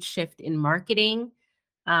a huge shift in marketing.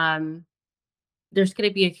 Um, there's going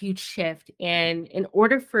to be a huge shift, and in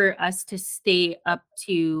order for us to stay up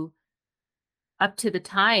to the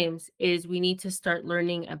times, is we need to start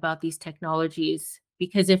learning about these technologies,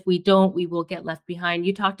 because if we don't, we will get left behind.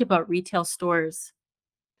 You talked about retail stores.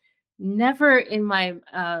 Never in my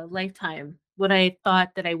lifetime would I thought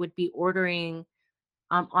that I would be ordering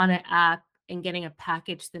on an app and getting a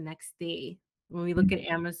package the next day. When we look Mm.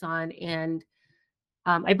 at Amazon, and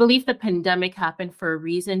I believe the pandemic happened for a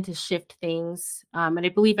reason, to shift things. And I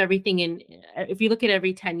believe everything if you look at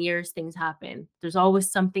every 10 years, things happen. There's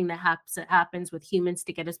always something that happens with humans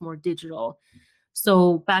to get us more digital.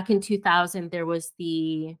 So back in 2000, there was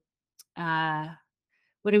the, uh,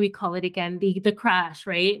 what do we call it again? The crash,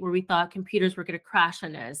 right? Where we thought computers were going to crash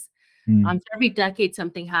on us. Mm. So every decade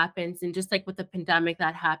something happens, and just like with the pandemic,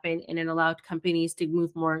 that happened, and it allowed companies to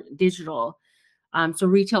move more digital. So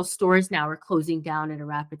retail stores now are closing down at a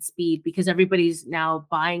rapid speed because everybody's now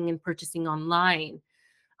buying and purchasing online.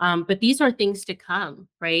 But these are things to come,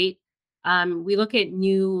 right? We look at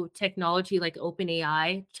new technology like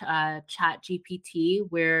OpenAI, Chat GPT,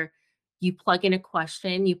 where you plug in a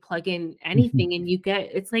question, you plug in anything, and you get,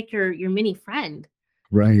 it's like your mini friend,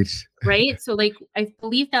 Right. right? So like I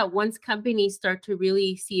believe that once companies start to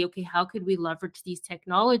really see, okay, how could we leverage these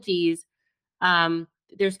technologies? Um,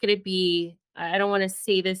 there's going to be, I don't want to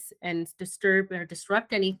say this and disturb or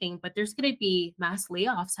disrupt anything, but there's going to be mass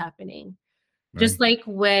layoffs happening. Right. Just like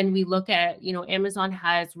when we look at, Amazon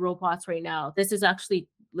has robots right now. This is actually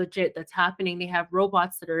legit that's happening. They have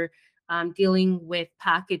robots that are dealing with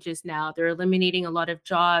packages now. They're eliminating a lot of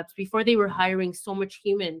jobs. Before they were hiring so much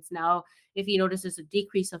humans. Now, if you notice, there's a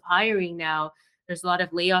decrease of hiring now. There's a lot of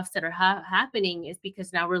layoffs that are happening is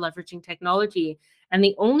because now we're leveraging technology. And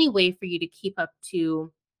the only way for you to keep up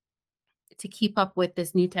with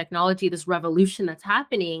this new technology, this revolution that's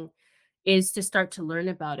happening, is to start to learn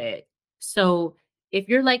about it. So if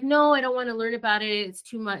you're like, no, I don't want to learn about it, it's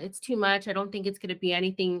too much, I don't think it's going to be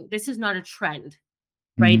anything. This is not a trend,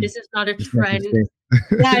 right? Hmm. This is not a It's not to trend.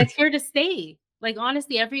 Yeah, stay. it's here to stay. Like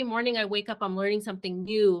honestly, every morning I wake up, I'm learning something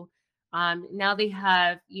new. Now they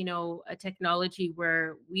have, a technology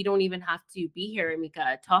where we don't even have to be here,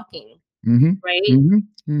 Mika, talking, Hmm. right? Hmm.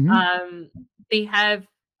 Hmm. Um, they have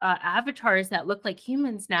avatars that look like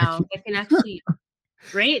humans now that can actually,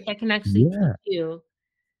 right? That can actually teach Yeah. you.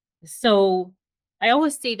 So I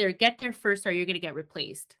always say there, get there first or you're going to get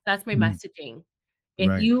replaced. That's my Mm. messaging. If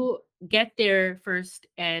Right. you get there first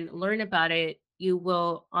and learn about it, you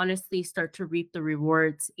will honestly start to reap the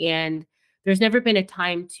rewards. And there's never been a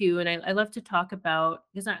time to, and I love to talk about,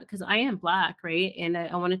 because I am Black, right? And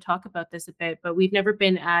I want to talk about this a bit, but we've never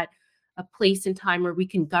been at a place in time where we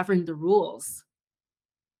can govern the rules.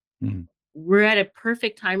 Mm. We're at a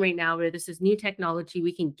perfect time right now where this is new technology.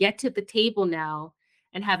 We can get to the table now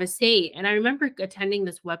and have a say. And I remember attending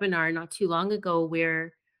this webinar not too long ago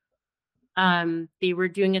where they were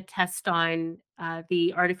doing a test on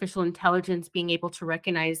the artificial intelligence being able to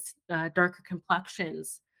recognize darker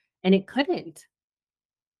complexions, and it couldn't.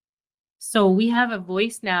 So we have a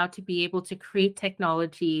voice now to be able to create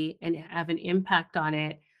technology and have an impact on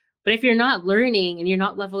it. But if you're not learning and you're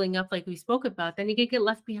not leveling up like we spoke about, then you could get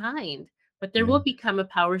left behind. But there Yeah. will become a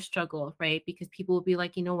power struggle, right? Because people will be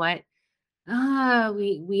like, you know what?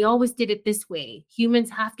 We always did it this way.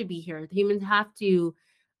 Humans have to be here. Humans have to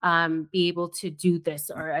be able to do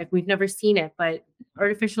this. Or we've never seen it, but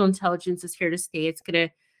artificial intelligence is here to stay. It's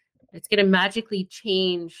gonna magically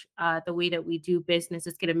change the way that we do business.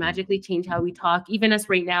 It's gonna magically change how we talk. Even us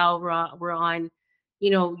right now, we're on,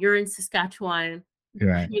 you're in Saskatchewan, I'm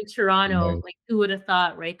Right. in Toronto. Right. Like, who would have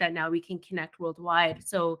thought, right, that now we can connect worldwide?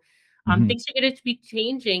 So, Hmm. things are going to be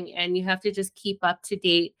changing, and you have to just keep up to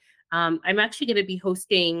date. I'm actually going to be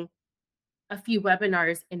hosting a few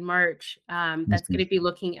webinars in March. That's going Awesome. to be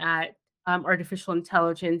looking at artificial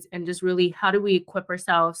intelligence and just really how do we equip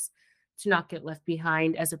ourselves to not get left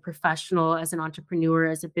behind as a professional, as an entrepreneur,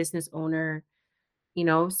 as a business owner.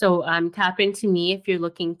 So tap into me if you're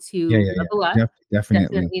looking Yeah. to Yeah. Yeah. level up.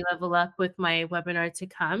 Definitely. Definitely level up with my webinar to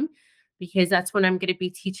come, because that's when I'm going to be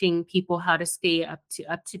teaching people how to stay up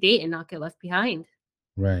to date and not get left behind.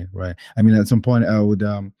 Right, right. I mean, at some point,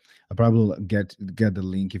 I probably will get the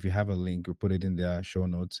link if you have a link, or put it in the show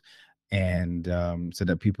notes, and so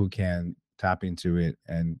that people can tap into it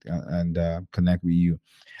and connect with you.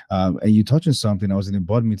 And you touched on something. I was in a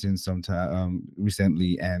board meeting sometime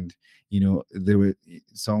recently, and there were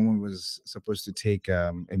someone was supposed to take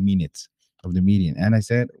a minute of the meeting, and I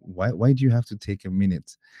said, "Why do you have to take a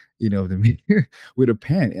minute, of the meeting with a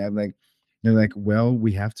pen?" And I'm like, they're like, "Well,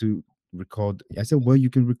 we have to record." I said, "Well, you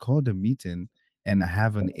can record the meeting and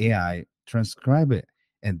have an AI transcribe it,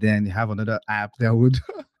 and then have another app that would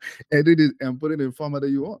edit it and put it in format that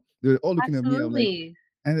you want." They're all looking at me. I'm like, Absolutely.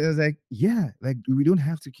 and it was like, yeah, like we don't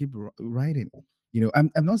have to keep writing.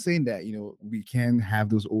 I'm not saying that we can have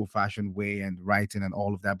those old-fashioned way and writing and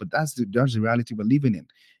all of that, but that's the reality we're living in.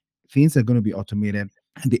 Things are going to be automated,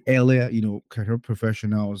 and the earlier career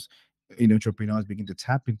professionals, entrepreneurs begin to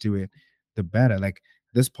tap into it, the better. Like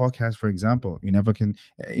this podcast, for example, you never can.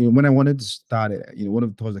 When I wanted to start it, one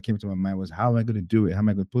of the thoughts that came to my mind was, how am I going to do it? How am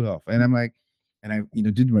I going to put it off? And I'm like, and I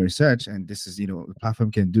did my research, and this is the platform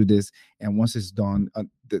can do this, and once it's done,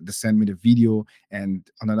 they send me the video, and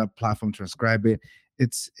another platform transcribe it.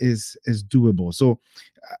 It's doable. So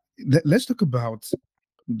let's talk about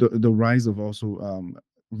the rise of also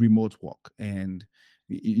remote work. And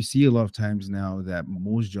you see a lot of times now that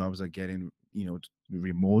most jobs are getting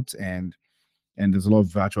remote, and there's a lot of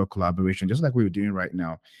virtual collaboration, just like we were doing right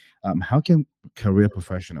now. How can career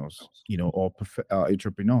professionals, or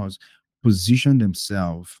entrepreneurs, position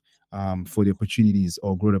themselves for the opportunities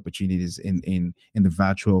or growth opportunities in the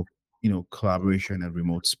virtual, collaboration and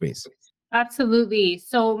remote space? Absolutely.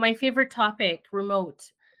 So my favorite topic,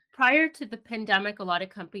 remote. Prior to the pandemic, a lot of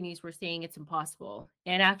companies were saying it's impossible.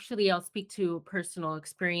 And actually, I'll speak to personal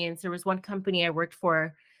experience. There was one company I worked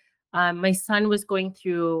for. My son was going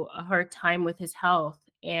through a hard time with his health,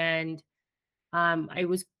 and I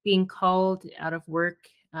was being called out of work,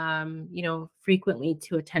 frequently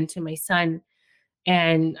to attend to my son.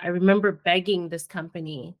 And I remember begging this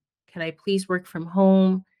company, can I please work from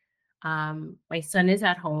home? My son is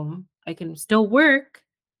at home. I can still work.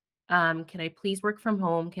 Can I please work from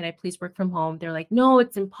home? Can I please work from home? They're like, no,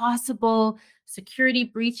 it's impossible. Security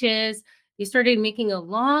breaches. They started making a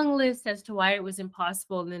long list as to why it was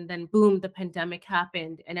impossible. And then boom, the pandemic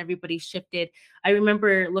happened and everybody shifted. I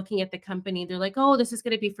remember looking at the company, they're like, oh, this is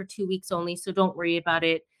going to be for 2 weeks only. So don't worry about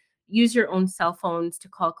it. Use your own cell phones to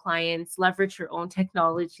call clients, leverage your own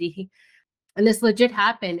technology. And this legit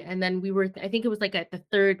happened. And then we were, I think it was like at the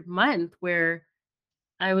third month where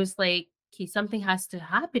I was like, okay, something has to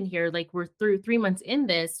happen here. Like we're through 3 months in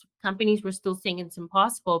this, companies were still saying it's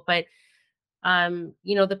impossible. But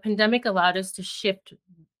the pandemic allowed us to shift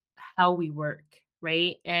how we work,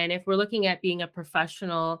 right? And if we're looking at being a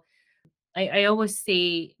professional, I always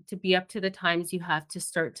say to be up to the times, you have to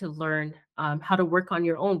start to learn how to work on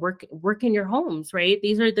your own, work in your homes, right?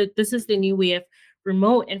 This is the new way of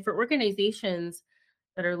remote. And for organizations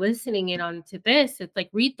that are listening in on to this, it's like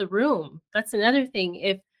read the room. That's another thing.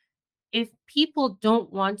 If people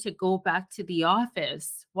don't want to go back to the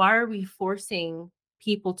office, why are we forcing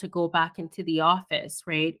people to go back into the office,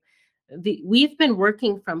 right? We've been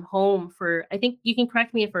working from home for, I think you can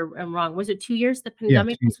correct me if I'm wrong. Was it 2 years the Yeah,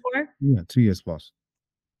 pandemic was for? 2 years plus.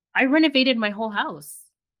 I renovated my whole house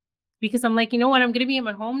because I'm like, you know what? I'm going to be in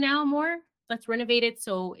my home now more. Let's renovate it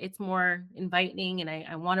so it's more inviting and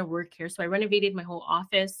I want to work here. So I renovated my whole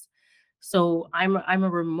office. So I'm a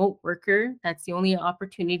remote worker. That's the only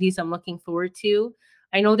opportunities I'm looking forward to.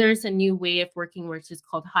 I know there's a new way of working which is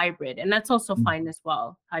called hybrid, and that's also Mm. fine as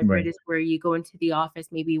well. Hybrid Right. is where you go into the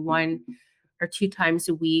office maybe 1 or 2 times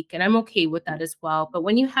a week, and I'm okay with that as well. But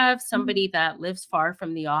when you have somebody that lives far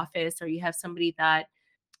from the office or you have somebody that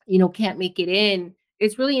can't make it in,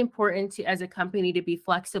 it's really important to as a company to be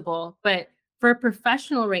flexible. But for a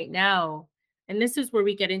professional right now, and this is where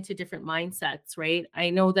we get into different mindsets, right? I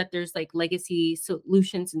know that there's like legacy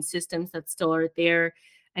solutions and systems that still are there.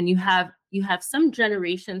 And you have some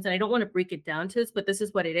generations, and I don't want to break it down to this, but this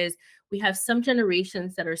is what it is. We have some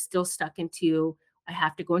generations that are still stuck into I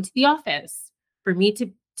have to go into the office. For me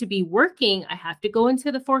to be working, I have to go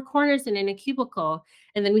into the four corners and in a cubicle.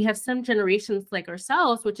 And then we have some generations like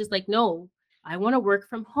ourselves, which is like, no, I want to work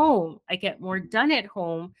from home. I get more done at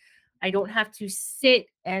home. I don't have to sit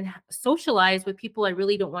and socialize with people I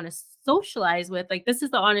really don't want to socialize with. Like, this is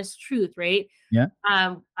the honest truth, right? Yeah.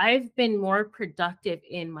 I've been more productive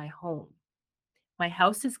in my home. My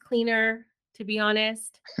house is cleaner, to be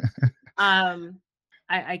honest. Um,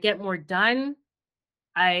 I get more done.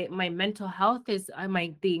 My mental health is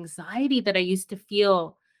the anxiety that I used to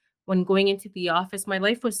feel when going into the office. My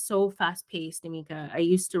life was so fast paced, Amika. I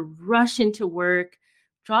used to rush into work,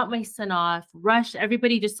 drop my son off, rush.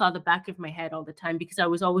 Everybody just saw the back of my head all the time because I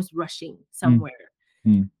was always rushing Mm. somewhere.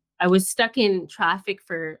 Mm. I was stuck in traffic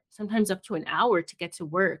for sometimes up to an hour to get to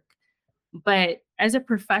work. But as a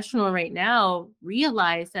professional right now,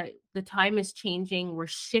 realize that the time is changing. We're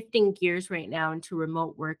shifting gears right now into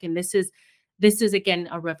remote work. And this is again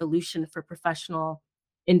a revolution for professional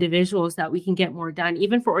individuals that we can get more done,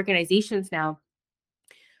 even for organizations now.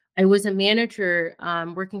 I was a manager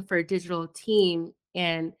working for a digital team,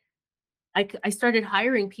 and I started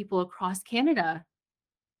hiring people across Canada,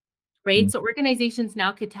 right? Mm. So organizations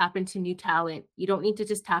now could tap into new talent. You don't need to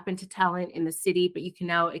just tap into talent in the city, but you can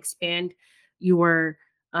now expand your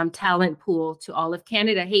talent pool to all of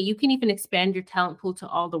Canada. Hey, you can even expand your talent pool to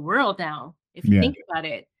all the world now, if you Yeah. think about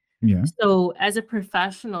it. Yeah. So as a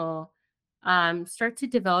professional, start to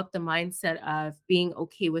develop the mindset of being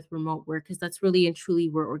okay with remote work because that's really and truly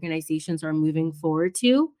where organizations are moving forward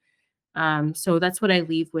to. So that's what I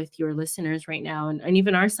leave with your listeners right now, and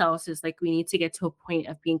even ourselves is like we need to get to a point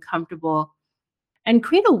of being comfortable and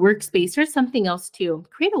create a workspace. There's something else too.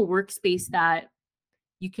 Create a workspace that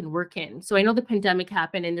you can work in. So I know the pandemic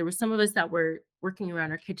happened, and there were some of us that were working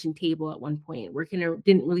around our kitchen table at one point. Working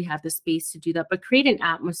didn't really have the space to do that, but create an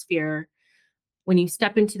atmosphere when you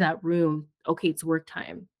step into that room. Okay, it's work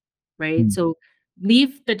time, right? Mm. So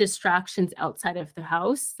leave the distractions outside of the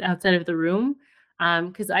house, outside of the room.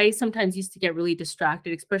 Because I sometimes used to get really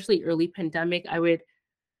distracted, especially early pandemic. I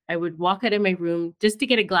would walk out of my room just to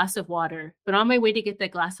get a glass of water. But on my way to get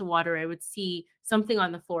that glass of water, I would see something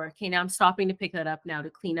on the floor. Okay, now I'm stopping to pick that up now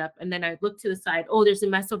to clean up. And then I'd look to the side. Oh, there's a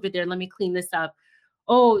mess over there. Let me clean this up.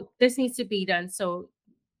 Oh, this needs to be done. So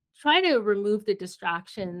try to remove the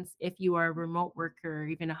distractions if you are a remote worker or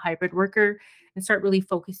even a hybrid worker and start really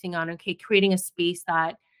focusing on, okay, creating a space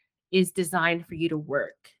that is designed for you to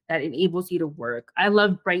work, that enables you to work. I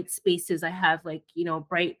love bright spaces. I have like,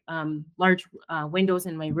 bright, large windows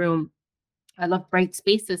in my room. I love bright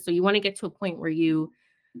spaces. So you want to get to a point where you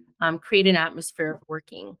create an atmosphere of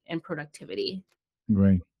working and productivity.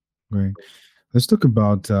 Great. Great. Let's talk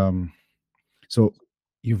about so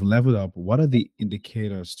you've leveled up. What are the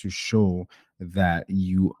indicators to show that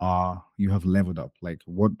you have leveled up? Like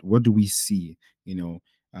what do we see? You know,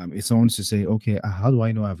 if someone's to say, okay, how do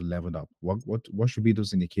I know I've leveled up? What should be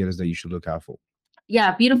those indicators that you should look out for?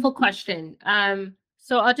 Yeah, beautiful question.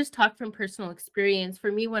 So I'll just talk from personal experience.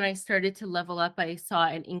 For me, when I started to level up, I saw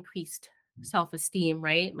an increased self-esteem,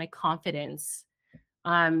 right? My confidence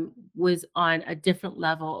was on a different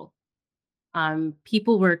level.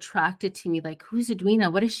 People were attracted to me like, who's Edwina?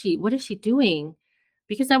 What is she doing?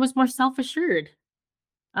 Because I was more self-assured.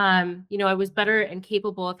 I was better and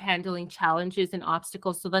capable of handling challenges and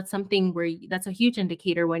obstacles. So that's something that's a huge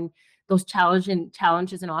indicator when those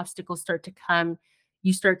challenges and obstacles start to come,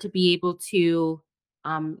 you start to be able to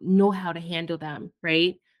know how to handle them,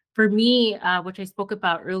 right? For me, which I spoke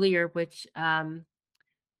about earlier, which I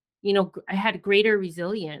had greater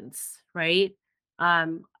resilience, right?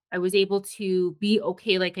 I was able to be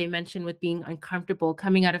okay, like I mentioned, with being uncomfortable,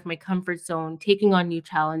 coming out of my comfort zone, taking on new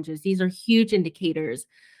challenges. These are huge indicators.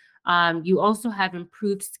 You also have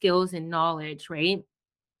improved skills and knowledge, right?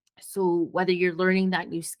 So whether you're learning that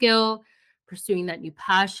new skill, pursuing that new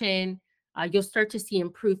passion, you'll start to see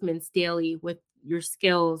improvements daily with your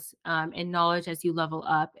skills and knowledge as you level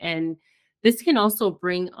up. And this can also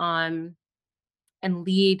bring on and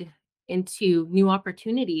lead into new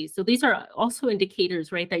opportunities. So these are also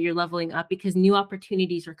indicators, right, that you're leveling up because new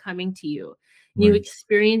opportunities are coming to you, new Right,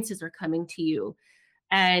 experiences are coming to you.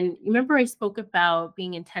 And remember, I spoke about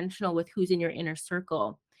being intentional with who's in your inner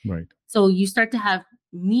circle. right. So you start to have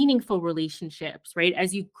meaningful relationships, right?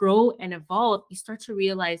 As you grow and evolve, you start to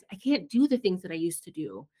realize, I can't do the things that I used to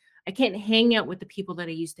do. I can't hang out with the people that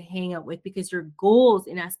I used to hang out with because your goals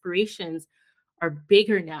and aspirations are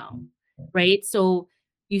bigger now, right? So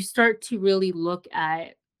you start to really look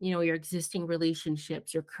at, your existing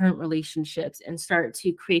relationships, your current relationships, and start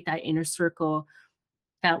to create that inner circle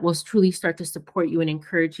that will truly start to support you and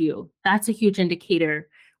encourage you. That's a huge indicator.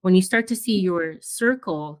 When you start to see your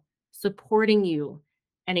circle supporting you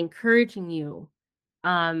and encouraging you,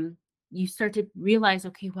 um, you start to realize,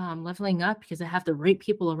 okay, wow, I'm leveling up because I have the right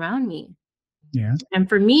people around me. Yeah. And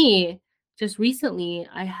for me, just recently,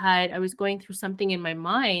 I was going through something in my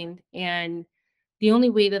mind, and the only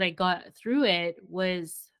way that I got through it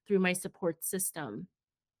was through my support system.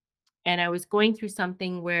 And I was going through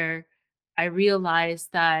something where I realized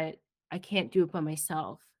that I can't do it by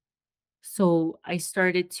myself. So I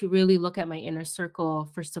started to really look at my inner circle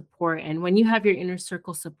for support. And when you have your inner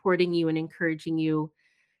circle supporting you and encouraging you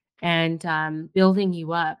and building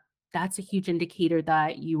you up, that's a huge indicator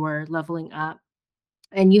that you are leveling up.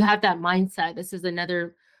 And you have that mindset. This is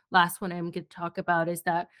another last one I'm going to talk about is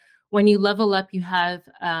that when you level up, you have,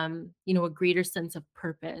 a greater sense of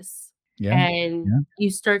purpose Yeah. and Yeah. you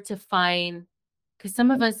start to find, because some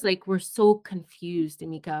of us, like, we're so confused,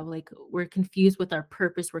 Amika, like we're confused with our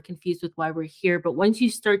purpose. We're confused with why we're here. But once you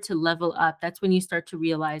start to level up, that's when you start to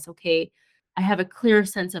realize, okay, I have a clear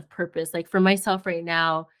sense of purpose. Like for myself right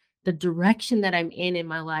now, the direction that I'm in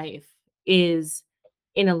my life is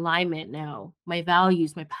in alignment now. My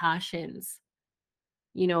values, my passions,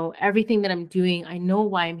 everything that I'm doing, I know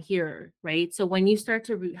why I'm here, right? So when you start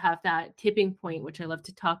to have that tipping point, which I love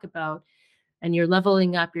to talk about, and you're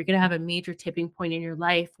leveling up, you're going to have a major tipping point in your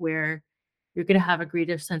life where you're going to have a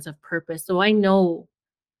greater sense of purpose. So I know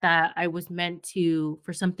that I was meant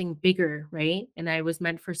for something bigger, right? And I was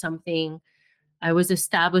meant for something, I was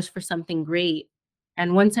established for something great.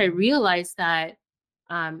 And once I realized that,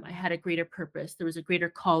 I had a greater purpose, there was a greater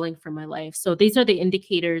calling for my life. So these are the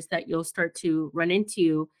indicators that you'll start to run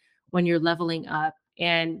into when you're leveling up.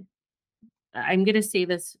 And I'm going to say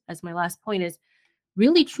this as my last point is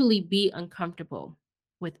really truly be uncomfortable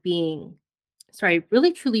with being,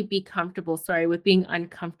 really truly be comfortable, with being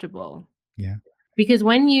uncomfortable. Yeah. Because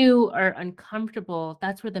when you are uncomfortable,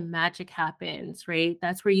 that's where the magic happens, right?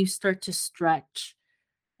 That's where you start to stretch.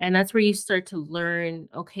 And that's where you start to learn,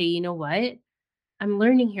 okay, you know what? I'm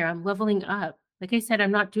learning here. I'm leveling up. Like I said,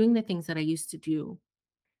 I'm not doing the things that I used to do.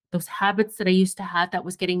 Those habits that I used to have that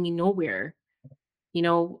was getting me nowhere.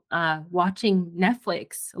 Watching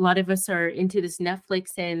Netflix. A lot of us are into this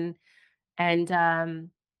Netflix and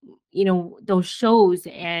those shows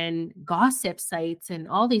and gossip sites and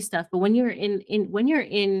all these stuff. But when you're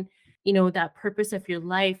in that purpose of your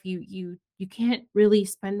life, you can't really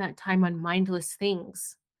spend that time on mindless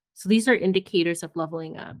things. So these are indicators of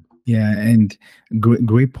leveling up. Yeah, and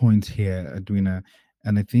great point here, Edwina.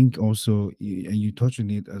 And I think also, and you touched on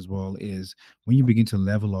it as well, is when you begin to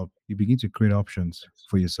level up, you begin to create options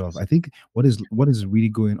for yourself. I think what is really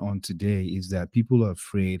going on today is that people are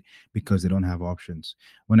afraid because they don't have options.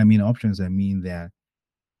 When I mean options, I mean that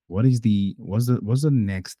what's the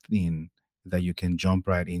next thing that you can jump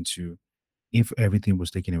right into if everything was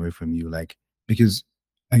taken away from you? Like, because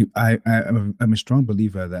I'm a strong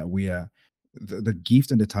believer that we are the gift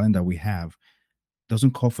and the talent that we have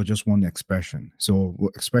doesn't call for just one expression. So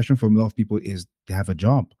expression for a lot of people is they have a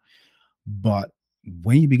job. But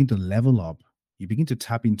when you begin to level up, you begin to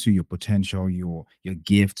tap into your potential, your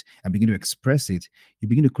gift, and begin to express it, you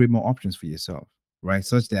begin to create more options for yourself, right?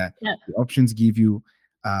 Such that Yeah. the options give you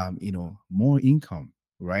more income,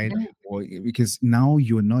 right? Yeah. Or because now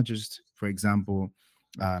you're not just, for example,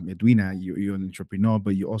 Edwina, you're an entrepreneur,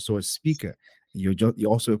 but you're also a speaker. You're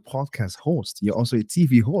also a podcast host. You're also a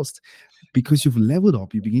TV host. Because you've leveled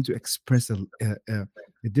up, you begin to express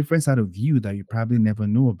a different side of you that you probably never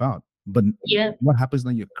knew about. But Yeah. what happens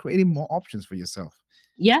now? You're creating more options for yourself.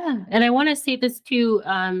 Yeah, and I want to say this too,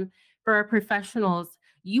 for our professionals,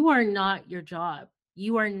 you are not your job.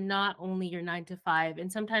 You are not only your 9 to 5. And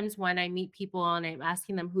sometimes when I meet people and I'm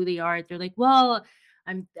asking them who they are, they're like, "Well,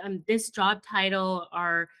 I'm this job title,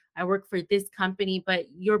 or I work for this company," but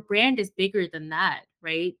your brand is bigger than that,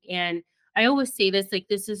 right? And I always say this, like,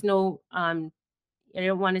 this is no, I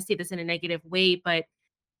don't want to say this in a negative way, but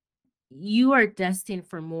you are destined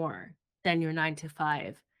for more than your 9 to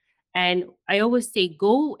 5. And I always say,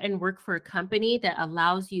 go and work for a company that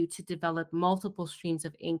allows you to develop multiple streams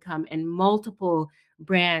of income and multiple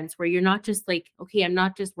brands where you're not just like, okay, I'm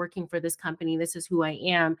not just working for this company. This is who I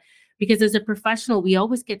am. Because as a professional, we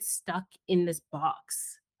always get stuck in this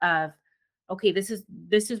box of, okay, this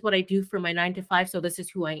is what I do for my 9 to 5. So this is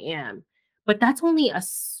who I am. But that's only a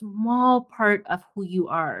small part of who you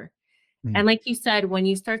are. Mm. And like you said, when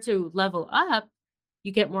you start to level up,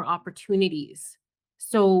 you get more opportunities.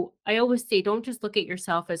 So I always say, don't just look at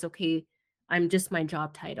yourself as, okay, I'm just my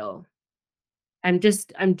job title. I'm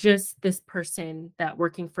just this person that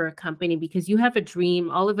working for a company, because you have a dream.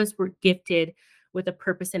 All of us were gifted with a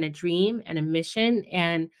purpose and a dream and a mission.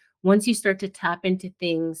 And once you start to tap into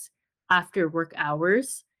things after work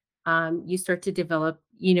hours, you start to develop,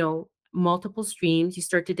 multiple streams. You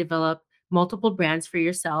start to develop multiple brands for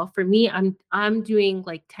yourself. For me, I'm doing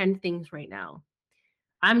like 10 things right now.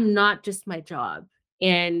 I'm not just my job.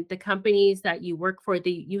 And the companies that you work for,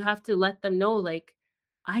 you have to let them know, like,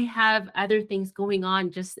 I have other things going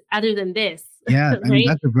on just other than this, Yeah, I mean right?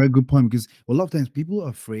 that's a very good point because a lot of times people are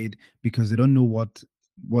afraid because they don't know what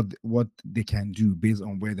they can do based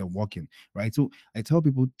on where they're working, right? So I tell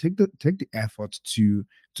people take the effort to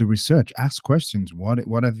research, ask questions. What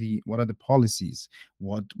are the policies?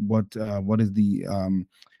 What is the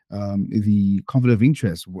conflict of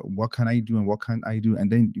interest? What can I do and what can I do?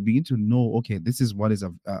 And then you begin to know, okay, this is what is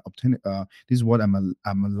obtained. This is what I'm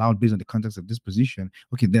allowed based on the context of this position.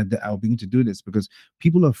 Okay, then I'll begin to do this because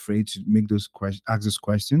people are afraid to make those questions, ask those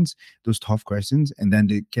questions, those tough questions, and then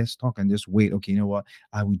they get stuck and just wait. Okay, you know what?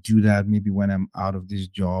 I will do that maybe when I'm out of this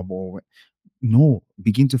job, or no.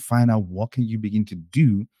 Begin to find out what can you begin to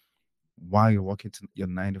do while you're working to your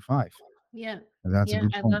 9 to 5. Yeah. And that's a Yeah,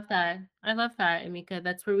 good I point. love that. I love that, Amika.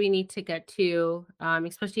 That's where we need to get to,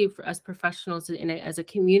 especially for us professionals as a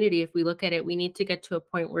community. If we look at it, we need to get to a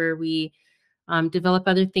point where we develop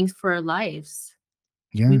other things for our lives.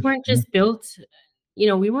 We Yeah, weren't yeah, just built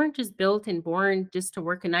we weren't just built and born just to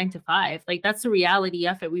work a 9 to 5. Like, that's the reality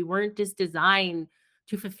of it. We weren't just designed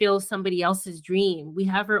to fulfill somebody else's dream. We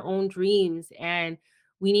have our own dreams, and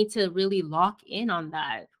we need to really lock in on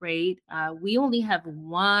that, right? We only have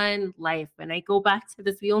one life. And I go back to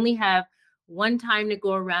this, we only have one time to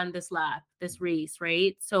go around this lap, this race,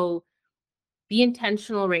 right? So be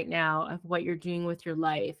intentional right now of what you're doing with your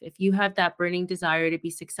life. If you have that burning desire to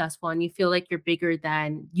be successful and you feel like you're bigger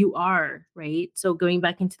than you are, right? So going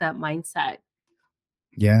back into that mindset.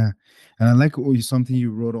 yeah. And I like something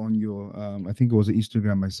you wrote on your I think it was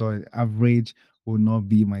Instagram. I saw it. Average will not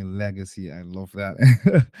be my legacy. I love that.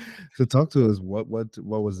 So talk to us. What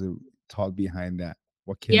was the thought behind that?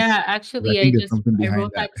 What came? Yeah, 'Cause I actually, think there's something I behind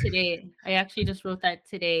wrote that. that today. I actually just wrote that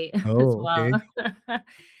today as Oh, well. okay.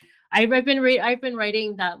 I've been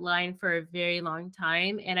writing that line for a very long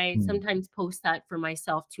time, and I Hmm. sometimes post that for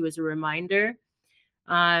myself too as a reminder.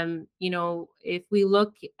 If we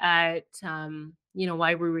look at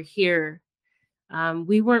why we were here,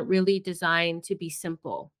 we weren't really designed to be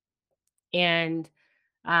simple. And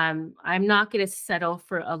I'm not going to settle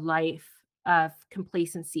for a life of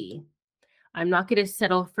complacency. I'm not going to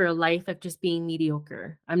settle for a life of just being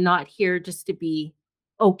mediocre. I'm not here just to be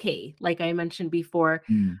okay. Like I mentioned before,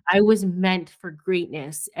 Mm, I was meant for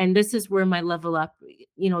greatness. And this is where my level up,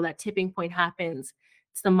 that tipping point happens.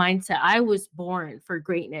 It's the mindset. I was born for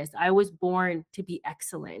greatness. I was born to be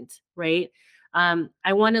excellent, right?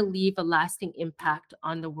 I want to leave a lasting impact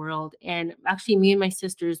on the world. And actually, me and my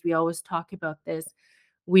sisters, we always talk about this,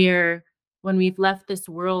 where when we've left this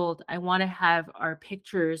world, I want to have our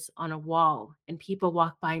pictures on a wall and people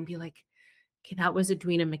walk by and be like, okay, that was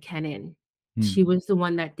Edwina McKennon. mm, She was the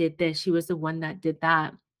one that did this. She was the one that did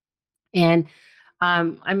that. And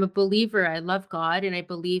I'm a believer. I love God, and I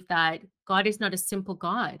believe that God is not a simple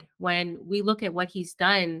God. When we look at what He's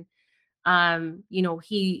done,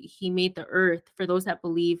 He made the earth. For those that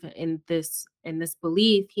believe in this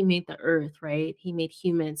belief, He made the earth, right? He made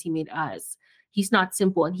humans. He made us. He's not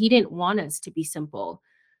simple, and He didn't want us to be simple.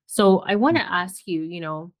 So I want mm, to ask you,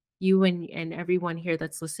 you and everyone here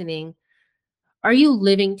that's listening, are you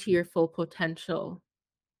living to your full potential,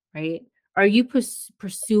 right? Are you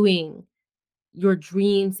pursuing your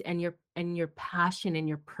dreams and your passion and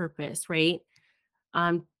your purpose, right?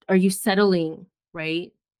 Are you settling,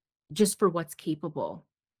 right, just for what's capable?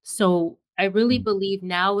 So I really mm. believe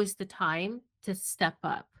now is the time to step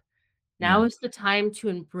up. Now Yeah. is the time to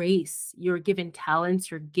embrace your given talents,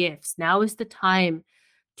 your gifts. Now is the time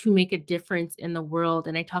to make a difference in the world.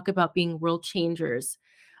 And I talk about being world changers.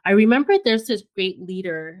 I remember there's this great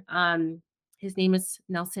leader. His name is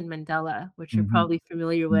Nelson Mandela, which you're Mm-hmm, probably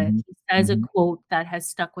familiar with. mm-hmm, He says a mm-hmm, quote that has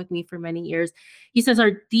stuck with me for many years. He says,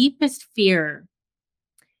 our deepest fear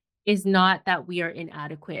is not that we are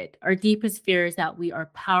inadequate. Our deepest fear is that we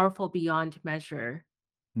are powerful beyond measure.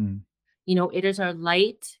 mm, It is our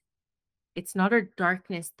light, it's not our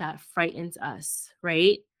darkness that frightens us,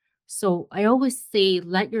 right? So I always say,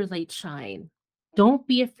 let your light shine. Don't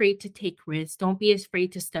be afraid to take risks. Don't be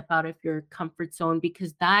afraid to step out of your comfort zone,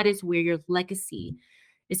 because that is where your legacy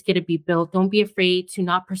is going to be built. Don't be afraid to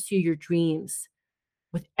not pursue your dreams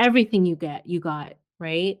with everything you got,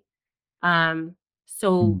 right? Um,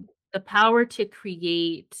 so mm. the power to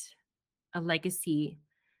create a legacy,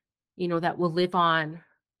 that will live on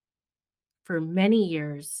for many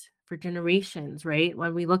years, for generations, right?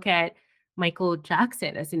 When we look at Michael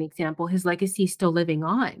Jackson as an example, his legacy is still living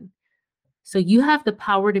on. So you have the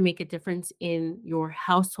power to make a difference in your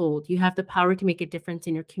household. You have the power to make a difference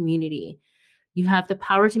in your community. You have the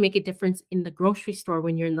power to make a difference in the grocery store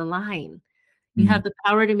when you're in the line. You Mm, have the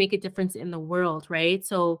power to make a difference in the world, right?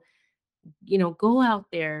 So, go out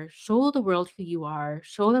there, show the world who you are,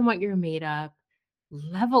 show them what you're made of,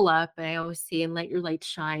 level up. I always say, and let your light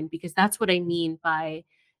shine, because that's what I mean by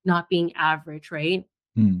not being average, right?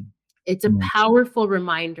 mm, It's a yes. powerful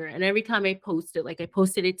reminder. And every time I post it, like I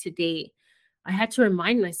posted it today, I had to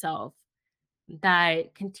remind myself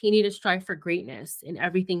that continue to strive for greatness in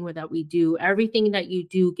everything that we do. Everything that you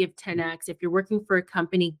do, give 10x. If you're working for a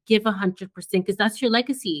company, give 100%, because that's your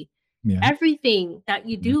legacy. Yeah. Everything that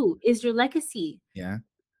you Yeah. do is your legacy. Yeah.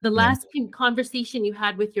 The Yeah. last conversation you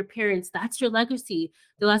had with your parents, that's your legacy.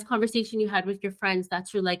 The last conversation you had with your friends,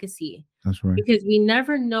 that's your legacy. That's right. Because we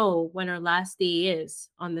never know when our last day is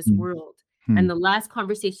on this Mm, world. And mm, the last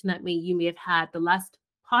conversation that you may have had, the last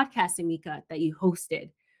podcast, Amika, that you hosted,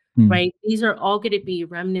 mm, right? These are all going to be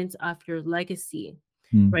remnants of your legacy,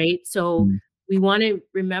 mm, right? So mm. we want to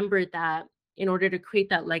remember that in order to create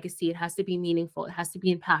that legacy, it has to be meaningful, it has to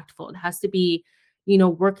be impactful, it has to be,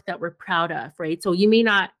 work that we're proud of, right? So you may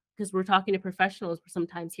not, because we're talking to professionals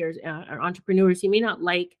sometimes here, or entrepreneurs, you may not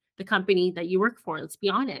like the company that you work for. Let's be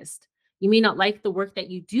honest. You may not like the work that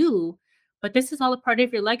you do, but this is all a part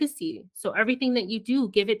of your legacy. So everything that you do,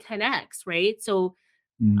 give it 10x, right? So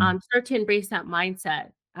Mm. start to embrace that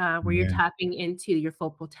mindset, where you're Yeah. tapping into your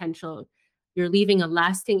full potential. You're leaving a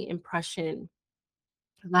lasting impression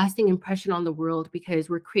on the world, because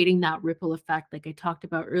we're creating that ripple effect, like I talked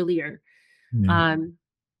about earlier. Yeah. Um,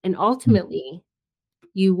 and Mm. ultimately,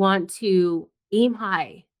 you want to aim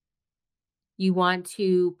high. You want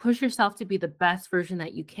to push yourself to be the best version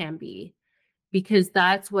that you can be, because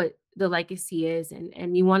that's what the legacy is,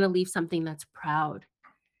 and you want to leave something that's proud,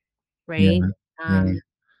 Yeah. right? Yeah. Um,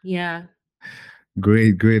 yeah.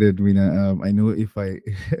 Great, great, Edwina. I know if I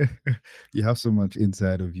you have so much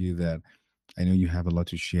inside of you that I know you have a lot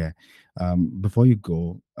to share. Before you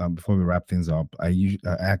go, before we wrap things up, I usually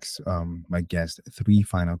ask my guests three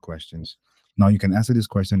final questions. Now you can answer this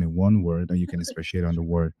question in one word, or you can speciate on the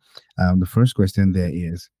word. The first question there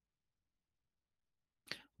is,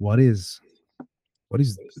 what is what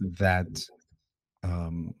is that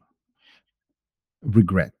um,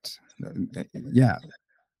 regret? Yeah,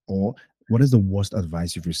 or what is the worst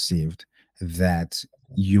advice you've received that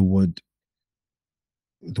you would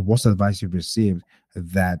the worst advice you've received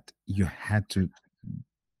that you had to,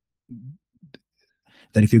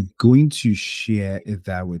 that if you're going to share it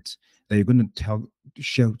that with, that you're going to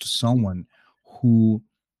share to someone who,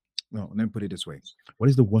 no, let me put it this way. What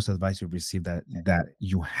is the worst advice you've received that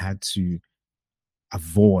you had to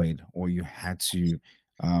avoid, or you had to,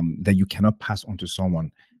 that you cannot pass on to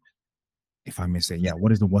someone, if I may say? Yeah,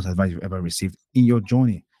 what is the worst advice you've ever received in your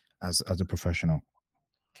journey as a professional?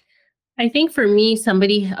 I think for me,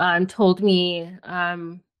 somebody told me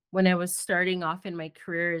when I was starting off in my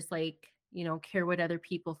career is like, care what other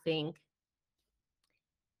people think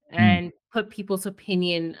Mm, and put people's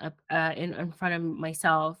opinion up, in front of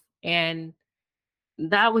myself. And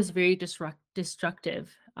that was very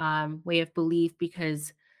destructive way of belief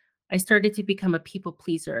because I started to become a people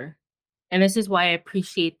pleaser. And this is why I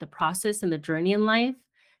appreciate the process and the journey in life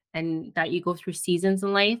and that you go through seasons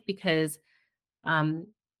in life because um,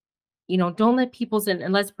 don't let people's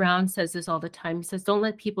and Les Brown says this all the time. He says, don't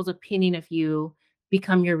let people's opinion of you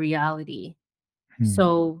become your reality. mm,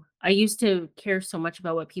 So I used to care so much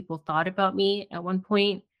about what people thought about me at one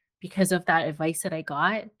point because of that advice that I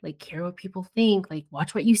got, like care what people think, like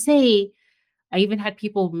watch what you say. I even had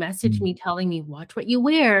people message mm. me telling me, watch what you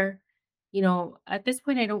wear. At this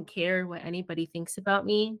point, I don't care what anybody thinks about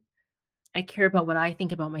me. I care about what I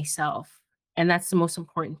think about myself, and that's the most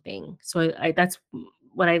important thing. So that's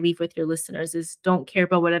what I leave with your listeners is don't care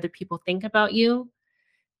about what other people think about you.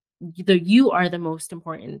 You are the most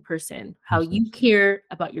important person. How Person. you care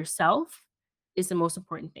about yourself is the most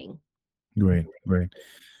important thing. Great, great.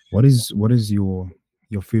 What is your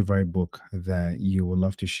favorite book that you would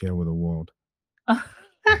love to share with the world? I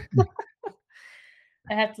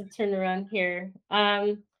have to turn around here.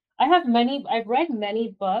 I've read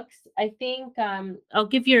many books. I think I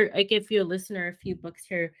give your listener a few books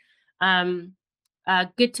here. Um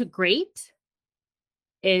Good to Great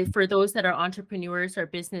is for those that are entrepreneurs or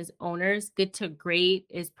business owners. Good to Great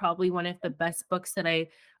is probably one of the best books that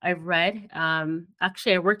I've read.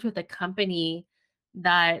 Actually, I worked with a company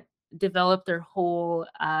that developed their whole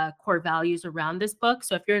core values around this book.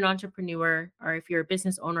 So if you're an entrepreneur or if you're a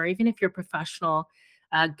business owner, or even if you're a professional,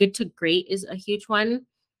 Good to Great is a huge one.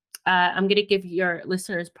 I'm going to give your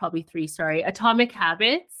listeners probably three. Sorry, Atomic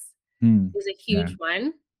Habits Mm, is a yeah, huge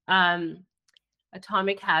one.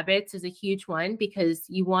 Atomic Habits is a huge one because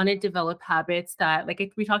you want to develop habits that,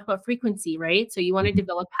 like we talked about frequency, right? So you want to mhm,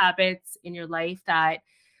 develop habits in your life that,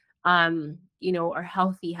 are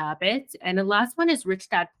healthy habits. And the last one is Rich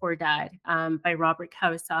Dad Poor Dad by Robert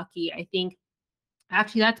Kiyosaki. I think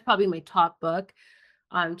actually that's probably my top book.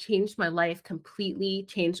 Changed my life completely,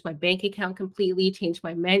 changed my bank account completely, changed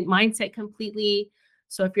my mindset completely.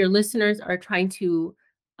 So if your listeners are trying to,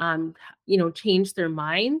 change their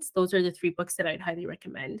minds, those are the three books that I'd highly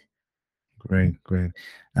recommend. great, great.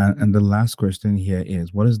 And the last question here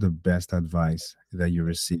is, what is the best advice that you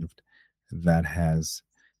received that has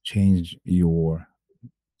changed your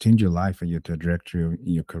changed your life and your trajectory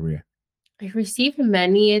in your career? I've received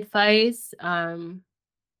many advice,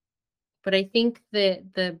 but I think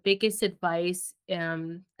the biggest advice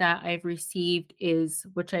that I've received is,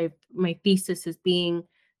 which my thesis is being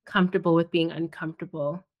comfortable with being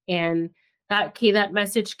uncomfortable. And that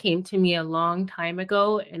message came to me a long time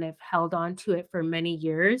ago, and I've held on to it for many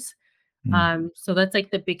years. Mm, So that's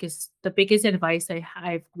like the biggest advice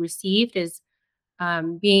I've received is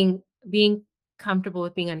being comfortable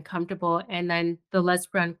with being uncomfortable. And then the Les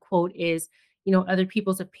Brown quote is, other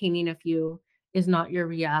people's opinion of you is not your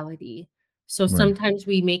reality. So right, sometimes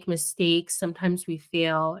we make mistakes, sometimes we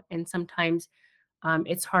fail, and sometimes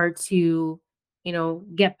it's hard to,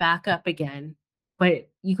 get back up again. But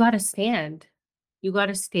you got to stand. You got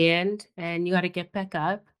to stand and you got to get back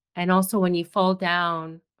up. And also, when you fall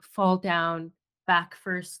down back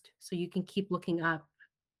first so you can keep looking up,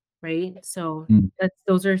 right? So mm,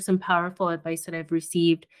 those are some powerful advice that I've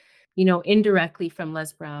received, indirectly from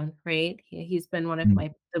Les Brown, right? He's been one of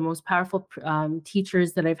mm. the most powerful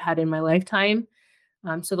teachers that I've had in my lifetime.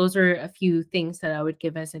 So those are a few things that I would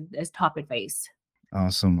give as top advice.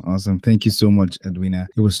 Awesome, awesome. Thank you so much, Edwina.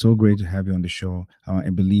 It was so great to have you on the show. I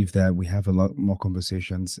believe that we have a lot more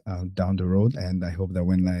conversations down the road, and I hope that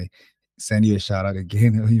when I send you a shout out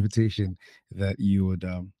again, an invitation, that you would,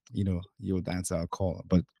 you would answer our call.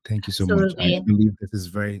 But thank you so much. I Absolutely. believe this is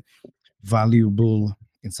very valuable,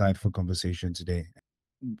 insightful conversation today.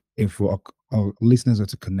 If our listeners are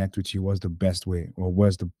to connect with you, what's the best way, or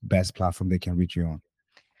where's the best platform they can reach you on?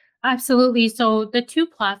 Absolutely. So the two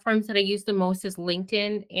platforms that I use the most is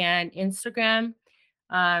LinkedIn and Instagram.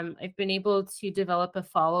 I've been able to develop a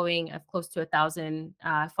following of close to 1,000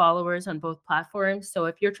 followers on both platforms. So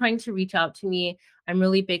if you're trying to reach out to me, I'm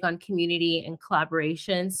really big on community and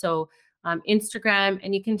collaboration. So Instagram,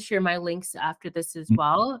 and you can share my links after this as Mm,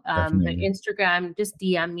 well. But definitely. Instagram, just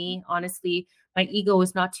DM me. Honestly, my ego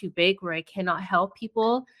is not too big where I cannot help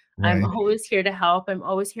people. I'm Right. always here to help. I'm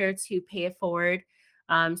always here to pay it forward.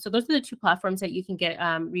 So those are the two platforms that you can get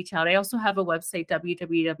reach out. I also have a website,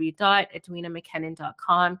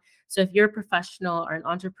 www.edwinamckennon.com. So if you're a professional or an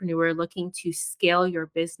entrepreneur looking to scale your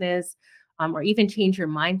business, or even change your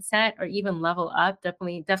mindset, or even level up,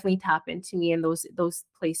 definitely tap into me in those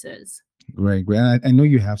places. Great, great. And I know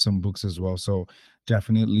you have some books as well, so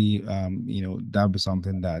definitely, that'll be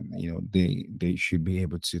something that they should be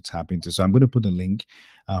able to tap into. So I'm going to put the link.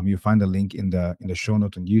 You'll find the link in the show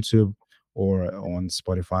note on YouTube or on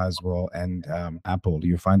Spotify as well, and Apple.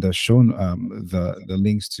 You'll find the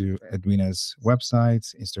links to Edwina's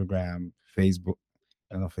websites, Instagram, Facebook,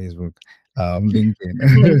 not Facebook, LinkedIn.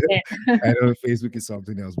 LinkedIn. I know Facebook is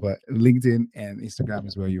something else, but LinkedIn and Instagram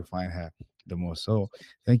is where you find her the most. So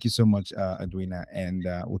thank you so much, Edwina, and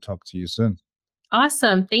we'll talk to you soon.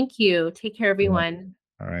 Awesome. Thank you. Take care, You're welcome. everyone.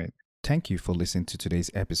 All right. Thank you for listening to today's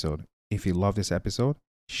episode. If you love this episode,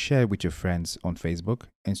 share it with your friends on Facebook,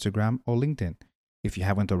 Instagram, or LinkedIn. If you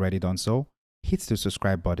haven't already done so, hit the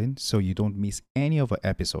subscribe button so you don't miss any of our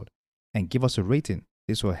episode, and give us a rating.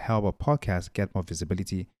 This will help our podcast get more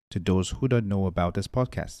visibility to those who don't know about this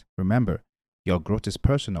podcast. Remember, your growth is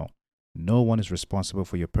personal. No one is responsible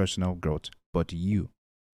for your personal growth but you.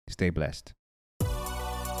 Stay blessed.